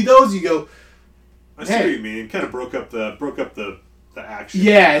to see those, you go. I see what you mean. Kind of broke up the action.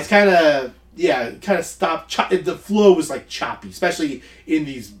 Yeah, it's kind of stopped. The flow was like choppy, especially in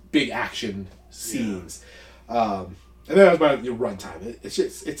these big action scenes. Yeah. And then that was about your runtime.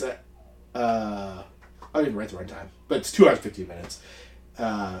 I didn't even write the runtime, but it's 2 hours 15 minutes.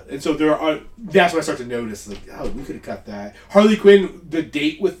 And so that's when I start to notice, like, oh, we could have cut that. Harley Quinn, the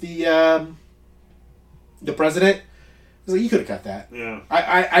date with the president, I was like, you could have cut that. Yeah.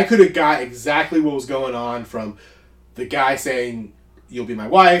 I could have got exactly what was going on from the guy saying, you'll be my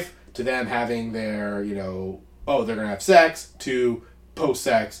wife, to them having their, they're going to have sex, to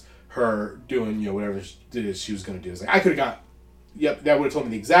post-sex, her doing, whatever it is she was going to do. It's like, I could have got, that would have told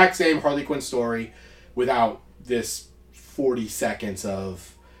me the exact same Harley Quinn story without this 40 seconds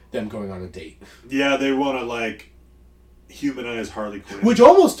of them going on a date. Yeah, they want to, humanize Harley Quinn. Which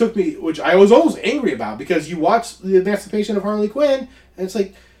I was almost angry about, because you watch the emancipation of Harley Quinn, and it's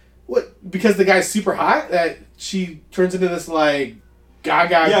like, what? Because the guy's super hot, that she turns into this,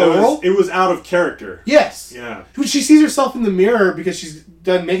 gaga girl? It was out of character. Yes. Yeah. When she sees herself in the mirror because she's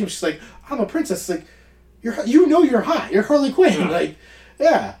done makeup, she's like, I'm a princess. It's like, you're hot. You're Harley Quinn.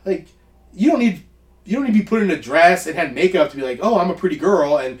 Yeah. You don't need to be put in a dress and had makeup to be like, oh, I'm a pretty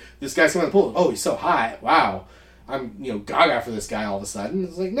girl, and this guy's coming on the pool. Oh, he's so hot. Wow. I'm, gaga for this guy all of a sudden.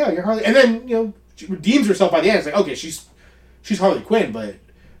 It's like, no, you're Harley. And then, she redeems herself by the end. It's like, okay, she's Harley Quinn, but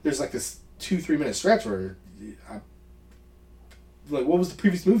there's this 2-3 minute stretch where, what was the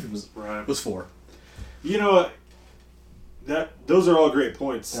previous movie was for? Those are all great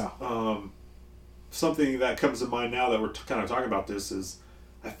points. Yeah. Something that comes to mind now that we're kind of talking about this is,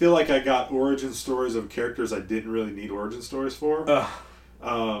 I feel like I got origin stories of characters I didn't really need origin stories for.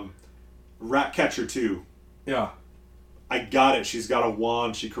 Ratcatcher 2. Yeah. I got it. She's got a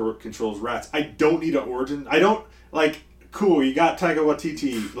wand. She controls rats. I don't need an origin. I don't, cool, you got Taika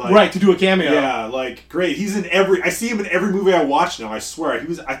Waititi. Right, to do a cameo. Yeah, great. He's in I see him in every movie I watch now, I swear.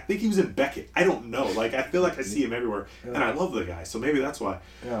 I think he was in Beckett. I don't know. I feel like I see him everywhere. Yeah. And I love the guy, so maybe that's why.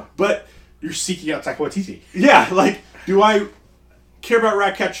 Yeah. But you're seeking out Taika Waititi. Yeah, do I care about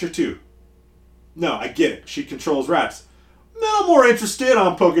Ratcatcher 2? No, I get it. She controls rats. No, I'm more interested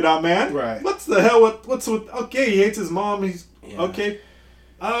on Polka Dot Man. Right. What's the hell? What's with... Okay, he hates his mom. He's... Yeah. Okay.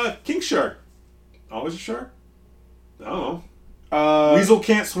 King Shark. Always a shark? I don't know. Weasel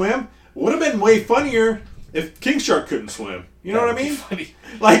can't swim? Would have been way funnier if King Shark couldn't swim. You know what I mean? Funny.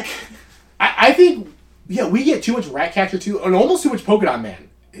 I think... Yeah, we get too much Ratcatcher 2, and almost too much Polka Dot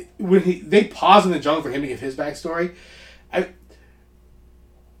Man. When they pause in the jungle for him to give his backstory...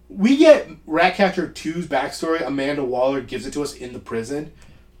 We get Ratcatcher 2's backstory. Amanda Waller gives it to us in the prison.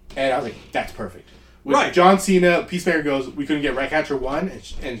 And I was like, that's perfect. When John Cena, Peacemaker goes, we couldn't get Ratcatcher 1.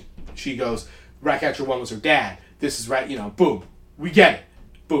 And she goes, Ratcatcher 1 was her dad. This is boom. We get it.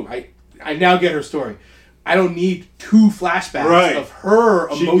 Boom. I now get her story. I don't need 2 flashbacks of her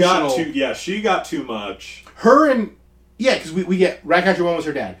emotional... She got too much. Her and... Yeah, because we get Ratcatcher 1 was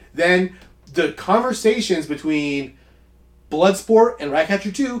her dad. Then the conversations between... Bloodsport and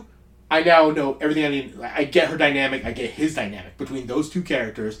Ratcatcher 2, I now know everything I need. I get her dynamic. I get his dynamic between those two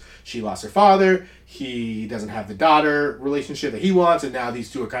characters. She lost her father. He doesn't have the daughter relationship that he wants, and now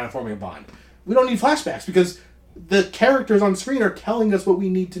these two are kind of forming a bond. We don't need flashbacks because the characters on screen are telling us what we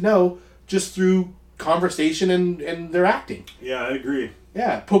need to know just through conversation and their acting. Yeah, I agree.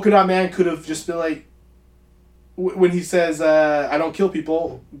 Yeah, Polka Dot Man could have just been when he says, I don't kill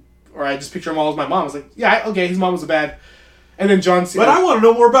people, or I just picture him all as my mom. I was like, yeah, okay, his mom was a bad... And then John Cena... But I want to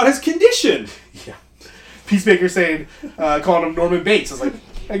know more about his condition. Yeah. Peacemaker saying, calling him Norman Bates. I was like,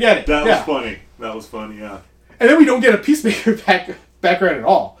 I get it. That was funny, yeah. And then we don't get a Peacemaker background at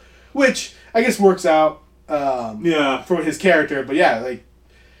all. Which, I guess, works out for his character. But yeah,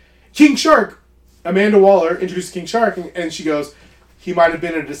 King Shark, Amanda Waller introduced King Shark, and she goes, he might have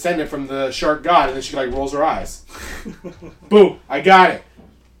been a descendant from the shark god. And then she, rolls her eyes. Boom, I got it.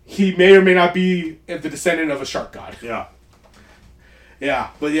 He may or may not be the descendant of a shark god. Yeah.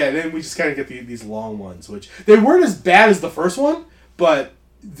 Yeah, but then we just kind of get these long ones, which they weren't as bad as the first one, but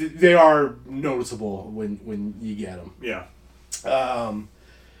they are noticeable when you get them. Yeah.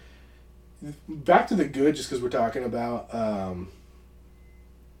 Back to the good, just because we're talking about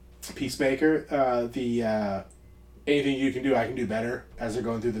Peacemaker. Anything you can do, I can do better. As they're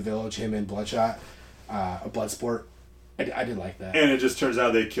going through the village, him and Bloodshot, Bloodsport. I did like that. And it just turns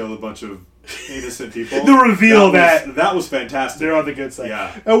out they killed a bunch of innocent people. The reveal that was fantastic. They're on the good side.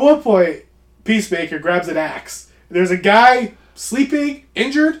 Yeah. At one point, Peacemaker grabs an axe. There's a guy sleeping,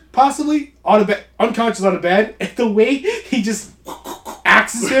 injured, possibly, on a bed, unconscious on a bed, and the way he just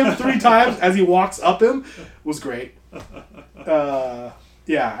axes him 3 times as he walks up him was great. Yeah,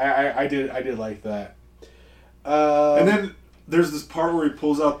 I did like that. And then there's this part where he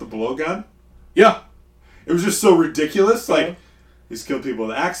pulls out the blowgun. Yeah. It was just so ridiculous. Like, he's killed people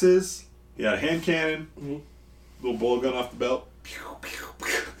with axes. He had a hand cannon. Little blowgun off the belt. Pew, pew,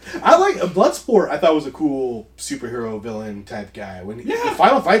 pew. I like Bloodsport. I thought was a cool superhero villain type guy. When the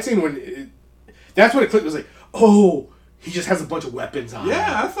final fight scene, that's when it clicked. It was like, oh, he just has a bunch of weapons on.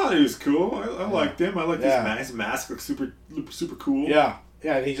 Yeah, I thought he was cool. I liked him. I liked his mask. Looks super cool. Yeah,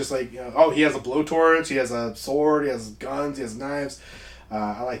 and he just like, he has a blowtorch. He has a sword. He has guns. He has knives.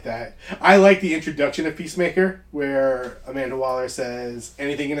 I like that. I like the introduction of Peacemaker, where Amanda Waller says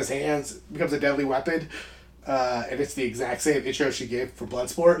anything in his hands becomes a deadly weapon. And it's the exact same intro she gave for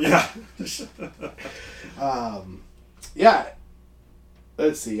Bloodsport. Yeah. Yeah.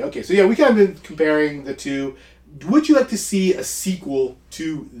 Let's see. Okay, so we kind of been comparing the two. Would you like to see a sequel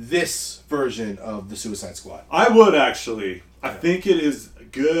to this version of the Suicide Squad? I would, actually. I think it is a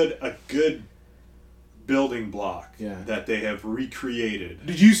good building block that they have recreated.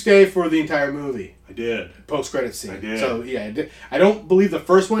 Did you stay for the entire movie? I did. Post-credit scene. I did. So, I don't believe the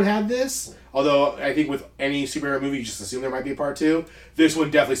first one had this. Although, I think with any superhero movie, you just assume there might be a part 2. This one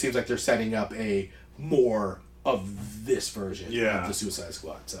definitely seems like they're setting up a more of this version of the Suicide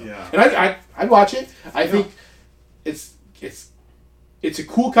Squad. So. Yeah. And I'd watch it. I think it's a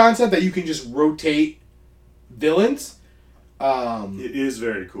cool concept that you can just rotate villains. It is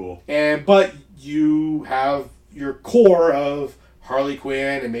very cool. But you have your core of Harley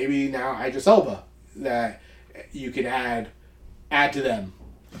Quinn and maybe now Idris Elba that you can add to them.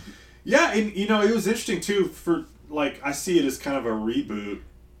 Yeah, and it was interesting too. For I see it as kind of a reboot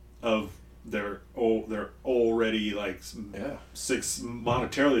of their already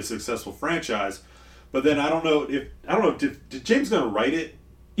monetarily successful franchise. But then I don't know. Did James Gunn write it?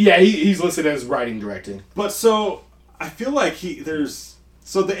 Yeah, he's listed as writing, directing. But so I feel like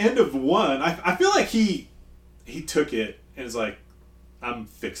the end of 1. I feel like he took it and is like, I'm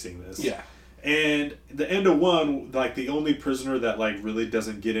fixing this. Yeah. And the end of 1, the only prisoner that really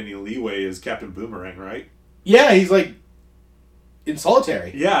doesn't get any leeway is Captain Boomerang, right? Yeah, he's in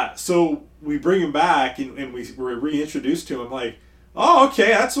solitary. Yeah, so we bring him back and we're reintroduced to him. Like, oh, okay,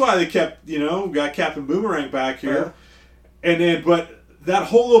 that's why they kept got Captain Boomerang back here. And then, but that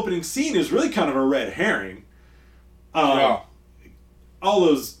whole opening scene is really kind of a red herring. All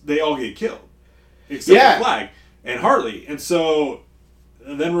those, they all get killed except for Flag and Harley, and so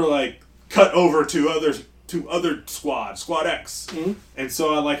then we're cut over to other Squad X. Mm-hmm. And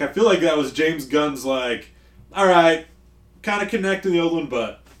so I feel like that was James Gunn's all right, kind of connecting the old one,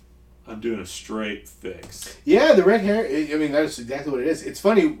 but I'm doing a straight fix. Yeah, the red hair, I mean, that's exactly what it is. It's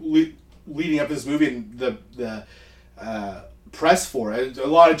funny, leading up to this movie and the press for it, a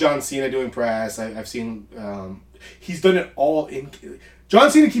lot of John Cena doing press. I've seen, he's done it all in...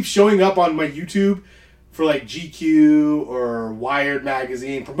 John Cena keeps showing up on my YouTube for GQ or Wired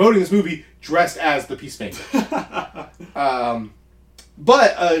magazine promoting this movie dressed as the Peacemaker.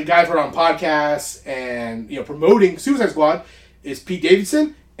 But a guy I've heard on podcasts and promoting Suicide Squad is Pete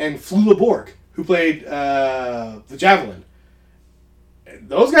Davidson and Flula Borg, who played the Javelin.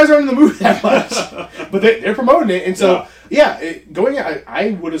 Those guys aren't in the movie that much, but they're promoting it, and so going out,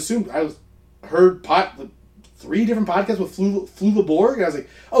 I would assume heard 3 different podcasts with Flula Borg, and I was like,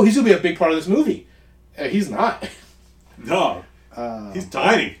 oh, he's gonna be a big part of this movie. He's not. No. He's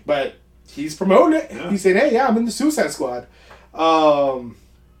tiny. But he's promoting it. Yeah. He's saying, hey, I'm in the Suicide Squad.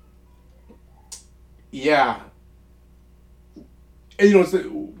 Yeah.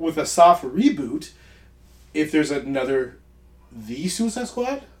 And, with a soft reboot, if there's another The Suicide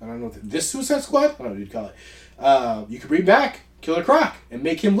Squad, I don't know, this Suicide Squad? I don't know what you'd call it. You could bring back Killer Croc and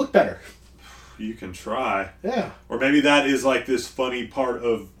make him look better. You can try. Yeah. Or maybe that is this funny part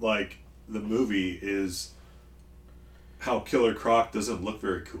of the movie is how Killer Croc doesn't look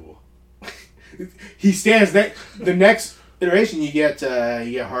very cool. He stands the next iteration. You get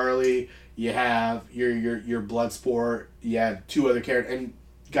Harley. You have your Bloodsport. You have 2 other characters and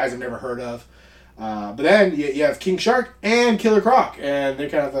guys I've never heard of. But then you have King Shark and Killer Croc, and they're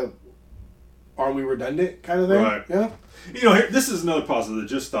kind of aren't we redundant kind of thing? Right. Yeah. This is another positive I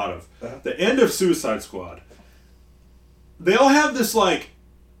just thought of. Uh-huh. The end of Suicide Squad. They all have this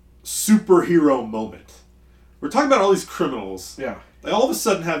superhero moment. We're talking about all these criminals. Yeah. They all of a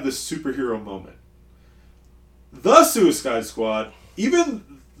sudden have this superhero moment. The Suicide Squad,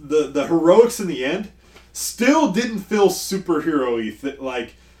 even the heroics in the end, still didn't feel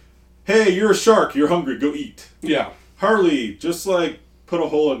superhero-y. hey, you're a shark, you're hungry, go eat. Yeah. Harley, just like put a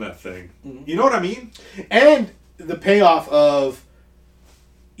hole in that thing. Mm-hmm. You know what I mean? And the payoff of,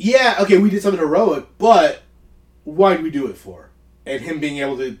 yeah, okay, we did something heroic, but why did we do it for? And him being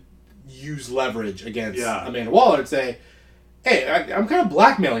able to use leverage against Amanda Waller and say, hey, I'm kind of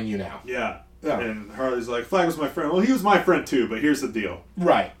blackmailing you now. Yeah. And Harley's like, Flag was my friend. Well, he was my friend too, but here's the deal.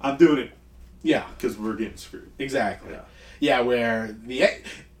 Right. I'm doing it. Yeah. Because we're getting screwed. Exactly. Yeah, where the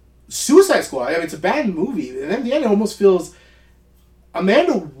Suicide Squad, I mean, it's a bad movie, and then at the end it almost feels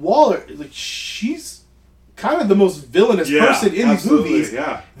Amanda Waller, like, she's kind of the most villainous person in these movies.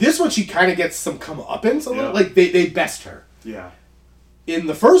 Yeah. This one, she kind of gets some comeuppance a little. Like, they best her. Yeah. In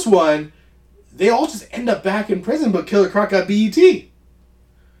the first one, they all just end up back in prison, but Killer Croc got BET.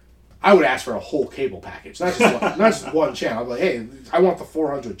 I would ask for a whole cable package, not just one channel. I'd be like, hey, I want the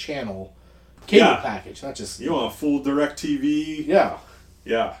 400 channel cable package, not just... You want a full DirecTV? Yeah.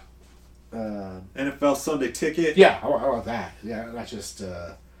 Yeah. NFL Sunday Ticket? Yeah, I want that. Yeah, not just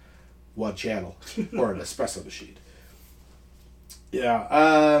one channel or an espresso machine.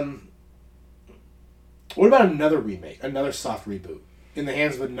 Yeah. What about another remake, another soft reboot, in the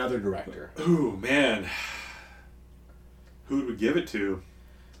hands of another director? Ooh, man. Who would we give it to?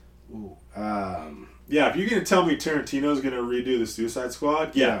 Ooh, yeah, if you're going to tell me Tarantino's going to redo the Suicide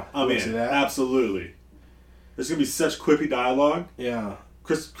Squad, I'm in. Absolutely. There's going to be such quippy dialogue. Yeah.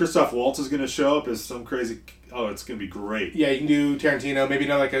 Christoph Waltz is going to show up as some crazy... Oh, it's going to be great. Yeah, you can do Tarantino, maybe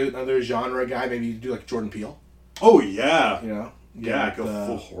not like another genre guy, maybe you can do like Jordan Peele. Oh, yeah. You know? Yeah, go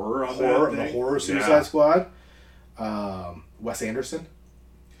full horror on that. The horror Suicide Squad. Wes Anderson.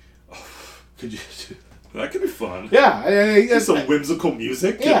 Could you... That could be fun. Yeah. Some whimsical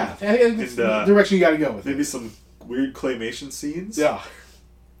music. Yeah. And the direction you got to go with maybe some weird claymation scenes. Yeah.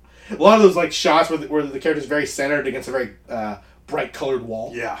 A lot of those like shots where the character's very centered against a very bright colored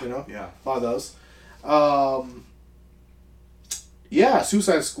wall. Yeah. You know? Yeah. A lot of those.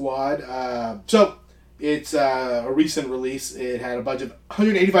 Suicide Squad. So, it's a recent release. It had a budget of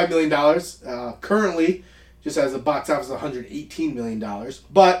 $185 million. Currently, just has a box office of $118 million.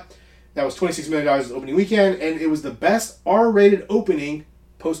 But... that was $26 million opening weekend, and it was the best R-rated opening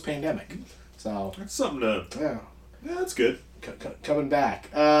post-pandemic. So that's something to... Yeah, that's good. Coming back.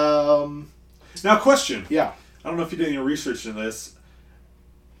 Now, question. Yeah. I don't know if you did any research in this.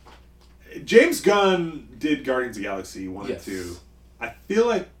 James Gunn did Guardians of the Galaxy 1 and 2. I feel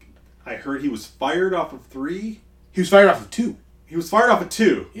like I heard he was fired off of 3. He was fired off of 2. He was fired off of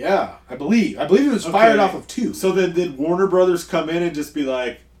 2. Yeah, I believe he was fired off of 2. So then did Warner Brothers come in and just be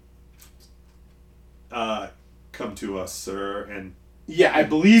like... come to us, sir, and I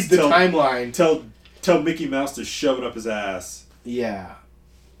believe the timeline. Tell Mickey Mouse to shove it up his ass. Yeah.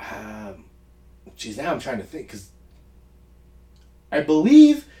 Geez, now I'm trying to think because I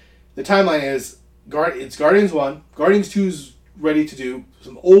believe the timeline is it's Guardians 1, Guardians 2's ready to do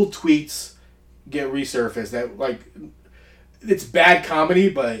some old tweets get resurfaced that like it's bad comedy,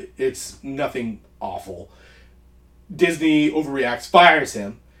 but it's nothing awful. Disney overreacts, fires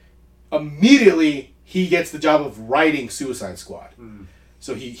him. Immediately he gets the job of writing Suicide Squad.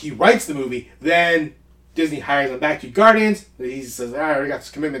 So he writes the movie, then Disney hires him back to Guardians. He says, I already got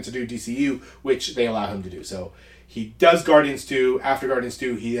this commitment to do DCU, which they allow him to do. So he does Guardians 2. After Guardians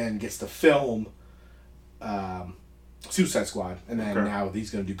 2, he then gets to film Suicide Squad. And then now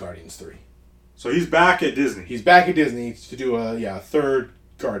he's going to do Guardians 3. So he's back at Disney. He's back at Disney to do a third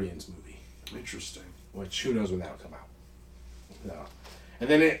Guardians movie. Interesting. Which, who knows when that'll come out. No. And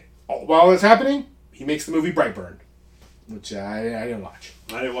then while it's happening, he makes the movie Brightburn, which I didn't watch.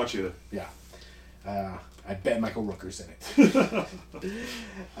 I didn't watch either. Yeah. I bet Michael Rooker's in it.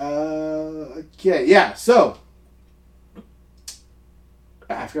 Okay, yeah, so...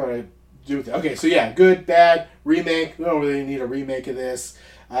 I forgot what I do with it. Okay, so yeah, good, bad, remake. We don't really need a remake of this.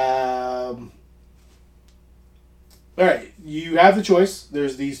 Alright, you have the choice.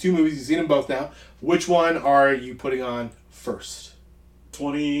 There's these two movies. You've seen them both now. Which one are you putting on first?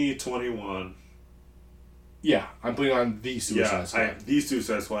 2021. Yeah, I'm putting on The Suicide Squad. The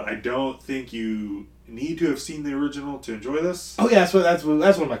Suicide Squad. I don't think you need to have seen the original to enjoy this. Oh yeah, that's one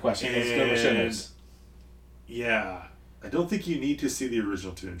of my questions. Yeah, I don't think you need to see the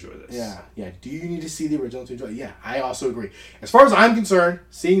original to enjoy this. Yeah. Do you need to see the original to enjoy it? Yeah, I also agree. As far as I'm concerned,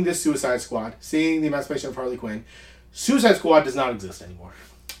 seeing this Suicide Squad, seeing the Emancipation of Harley Quinn, Suicide Squad does not exist anymore.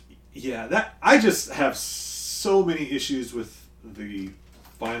 Yeah, I just have so many issues with the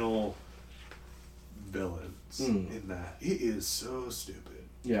final villains in that. It is so stupid.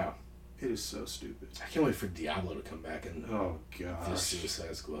 Yeah. It is so stupid. I can't wait for Diablo to come back and oh god, the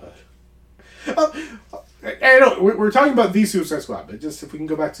Suicide Squad. I know we're talking about the Suicide Squad, but just if we can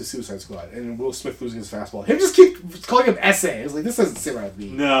go back to Suicide Squad and Will Smith losing his fastball, him just keep calling him essay. It's like this doesn't sit right with me.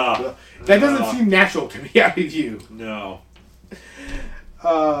 No, that doesn't seem natural to me out of you. No.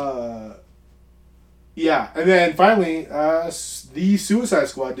 Yeah, and then finally, the Suicide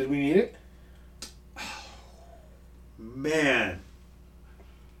Squad. Did we need it? Man,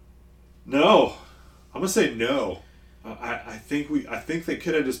 no. I'm gonna say no. I think they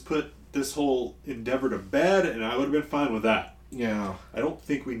could have just put this whole endeavor to bed, and I would have been fine with that. Yeah. I don't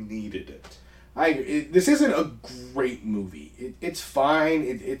think we needed it. I agree. This isn't a great movie. It's fine.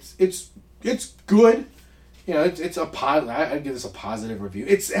 It's good. You know, it's a positive. I'd give this a positive review.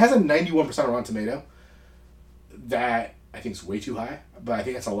 It has a 91% on Rotten Tomato. That I think is way too high, but I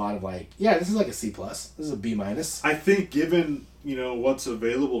think that's a lot of like, yeah, this is like a C+. This is a B-. I think given, what's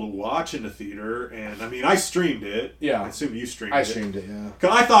available to watch in the theater, and I mean, I streamed it. Yeah. I assume you streamed it. I streamed it, yeah.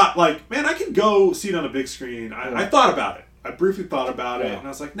 Because I thought, like, man, I could go see it on a big screen. I thought about it. I briefly thought about it, and I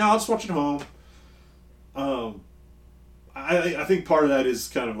was like, no, I'll just watch it home. I think part of that is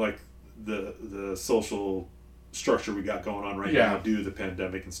kind of like the social structure we got going on right now due to the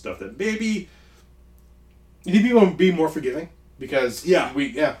pandemic and stuff that maybe... You think people would be more forgiving? Because I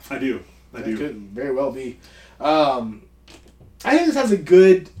do. That could very well be. I think this has a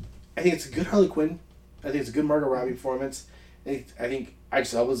good... I think it's a good Harley Quinn. I think it's a good Margot Robbie performance. I think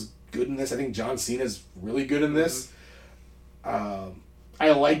Idris Elba's good in this. I think John Cena's really good in this. I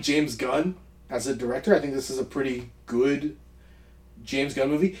like James Gunn as a director. I think this is a pretty good James Gunn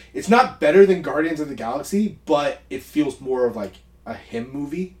movie. It's not better than Guardians of the Galaxy, but it feels more of like a him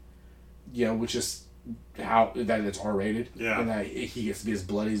movie. Which is... how that it's R-rated, and that he gets to be as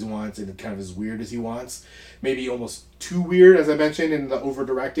bloody as he wants and kind of as weird as he wants, maybe almost too weird, as I mentioned, in the over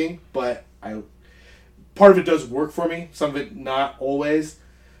directing. But part of it does work for me, some of it not always.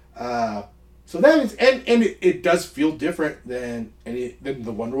 So that is, and it does feel different than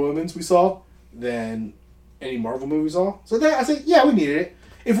the Wonder Womans we saw, than any Marvel movie we saw. So that I say, yeah, we needed it.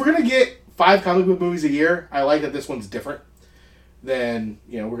 If we're gonna get 5 comic book movies a year, I like that this one's different. Then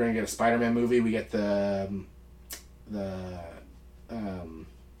we're gonna get a Spider-Man movie. We get the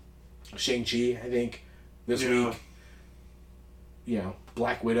Shang-Chi, I think, this week.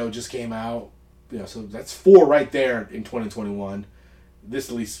 Black Widow just came out. So that's 4 right there in 2021. This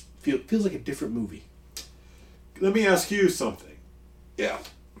at least feels like a different movie. Let me ask you something. Yeah.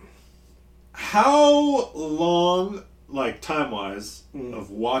 How long, like time-wise, of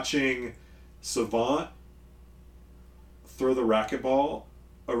watching Savant throw the racquetball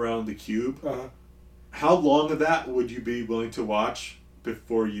around the cube, how long of that would you be willing to watch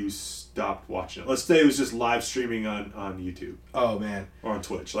before you stopped watching it? Let's say it was just live streaming on YouTube. Oh man. Or on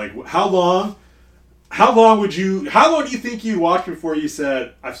Twitch. Like how long do you think you'd watch before you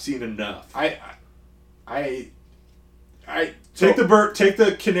said, I've seen enough? Take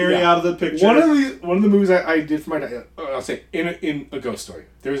the canary out of the picture. One of the movies I did for my dad, I'll say in a Ghost Story,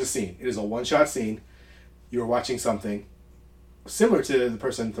 there was a scene. It is a one-shot scene. You were watching something similar to the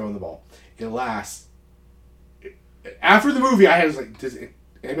person throwing the ball. It lasts. After the movie, I was like, does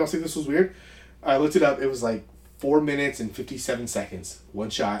anyone else think this was weird? I looked it up. It was like 4 minutes and 57 seconds. One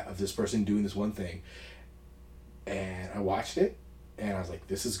shot of this person doing this one thing. And I watched it, and I was like,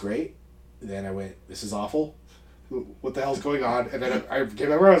 this is great. Then I went, this is awful. What the hell's going on? And then I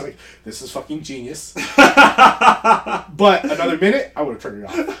came over, I was like, this is fucking genius. But another minute, I would have turned it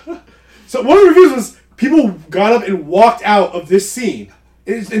off. So one of the reviews was, people got up and walked out of this scene.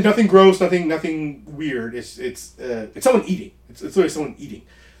 It's nothing gross, nothing weird. It's someone eating. It's literally someone eating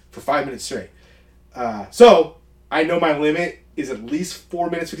for 5 minutes straight. So I know my limit is at least 4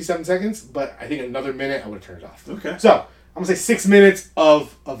 minutes 57 seconds, but I think another minute I would have turned it off. Okay. So I'm gonna say 6 minutes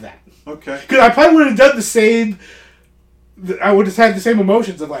of that. Okay. Because I probably would have done the same. I would have had the same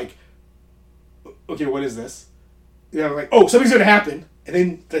emotions of like, okay, what is this? Like, oh, something's gonna happen. And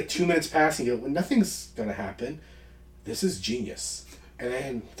then like 2 minutes pass and you go, well, nothing's gonna happen. This is genius. And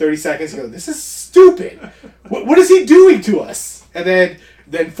then 30 seconds you go, this is stupid. What is he doing to us? And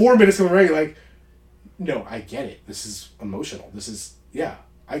then 4 minutes come around, you're like, no, I get it. This is emotional. This is,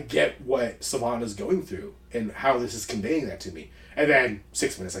 I get what Savannah's going through and how this is conveying that to me. And then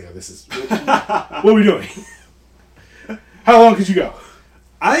 6 minutes I go, this is, what are we doing? How long could you go?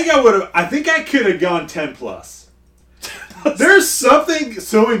 I think I could have gone 10 plus. There's something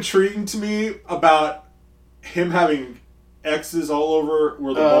so intriguing to me about him having X's all over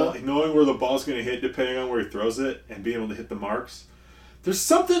where the ball, knowing where the ball's going to hit depending on where he throws it and being able to hit the marks. There's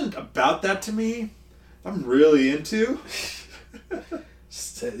something about that to me I'm really into.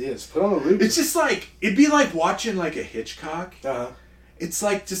 Just put on a loop. It's just like, it'd be like watching like a Hitchcock. It's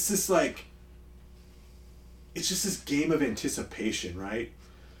like just this like it's just this game of anticipation, right?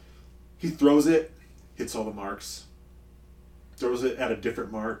 He throws it, hits all the marks. Throws it at a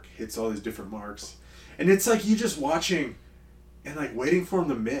different mark, hits all these different marks. And it's like you just watching and like waiting for him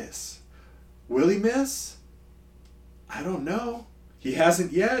to miss. Will he miss? I don't know. He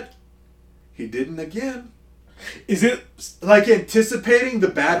hasn't yet. He didn't again. Is it like anticipating the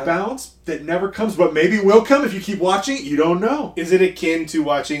bad bounce that never comes, but maybe will come if you keep watching? You don't know. Is it akin to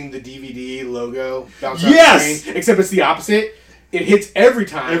watching the DVD logo bounce yes! off the screen? Except it's the opposite. It hits every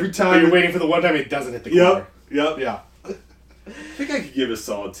time. Every time. But you're waiting for the one time it doesn't hit the corner. Yep. Yeah. I think I could give it a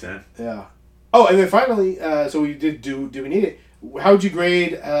solid 10. Yeah. Oh, and then finally, so we did do we need it? How would you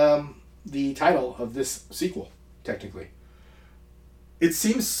grade the title of this sequel, technically? It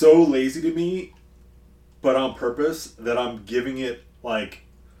seems so lazy to me, but on purpose, that I'm giving it like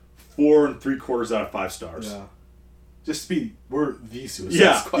 4 3/4 out of 5 stars. Yeah. Just speed. We're the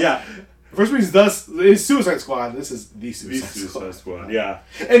Suicide Squad. Yeah. First movie is Suicide Squad. This is the Suicide Squad. Yeah.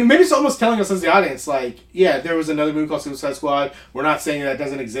 And maybe it's almost telling us as the audience, like, yeah, there was another movie called Suicide Squad. We're not saying that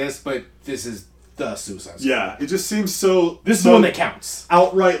doesn't exist, but this is the Suicide Squad. Yeah. It just seems so... This is the one that counts.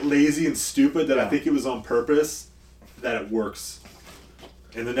 Outright lazy and stupid that I think it was on purpose, that it works.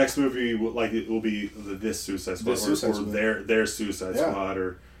 And the next movie, like, it will be this Suicide Squad. Or their Suicide Squad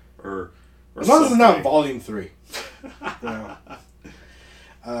or as long as it's not Volume 3.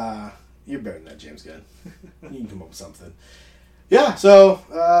 You're better than that, James Gunn. You can come up with something. Yeah, so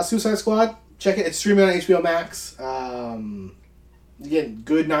Suicide Squad, check it. It's streaming on HBO Max. Again,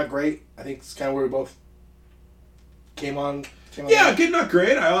 good, not great. I think it's kind of where we both came on. Yeah, good, not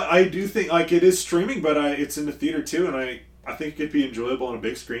great. I do think like it is streaming, but it's in the theater too, and I think it could be enjoyable on a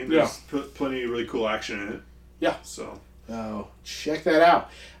big screen. There's plenty of really cool action in it. Yeah. So check that out.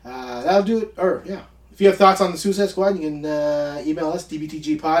 That'll do it. If you have thoughts on the Suicide Squad, you can email us,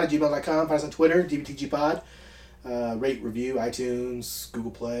 dbtgpod@gmail.com. Find us on Twitter, dbtgpod. Rate, review, iTunes,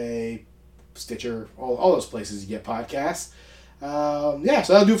 Google Play, Stitcher, all those places you get podcasts. So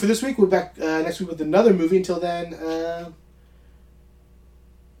that'll do it for this week. We'll be back next week with another movie. Until then,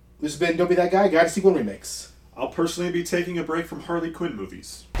 this has been Don't Be That Guy, Guide to Sequel Remakes. I'll personally be taking a break from Harley Quinn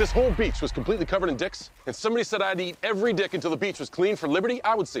movies. This whole beach was completely covered in dicks, and somebody said I'd eat every dick until the beach was clean for liberty.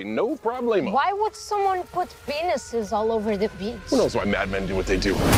 I would say no problemo. Why would someone put penises all over the beach? Who knows why madmen do what they do?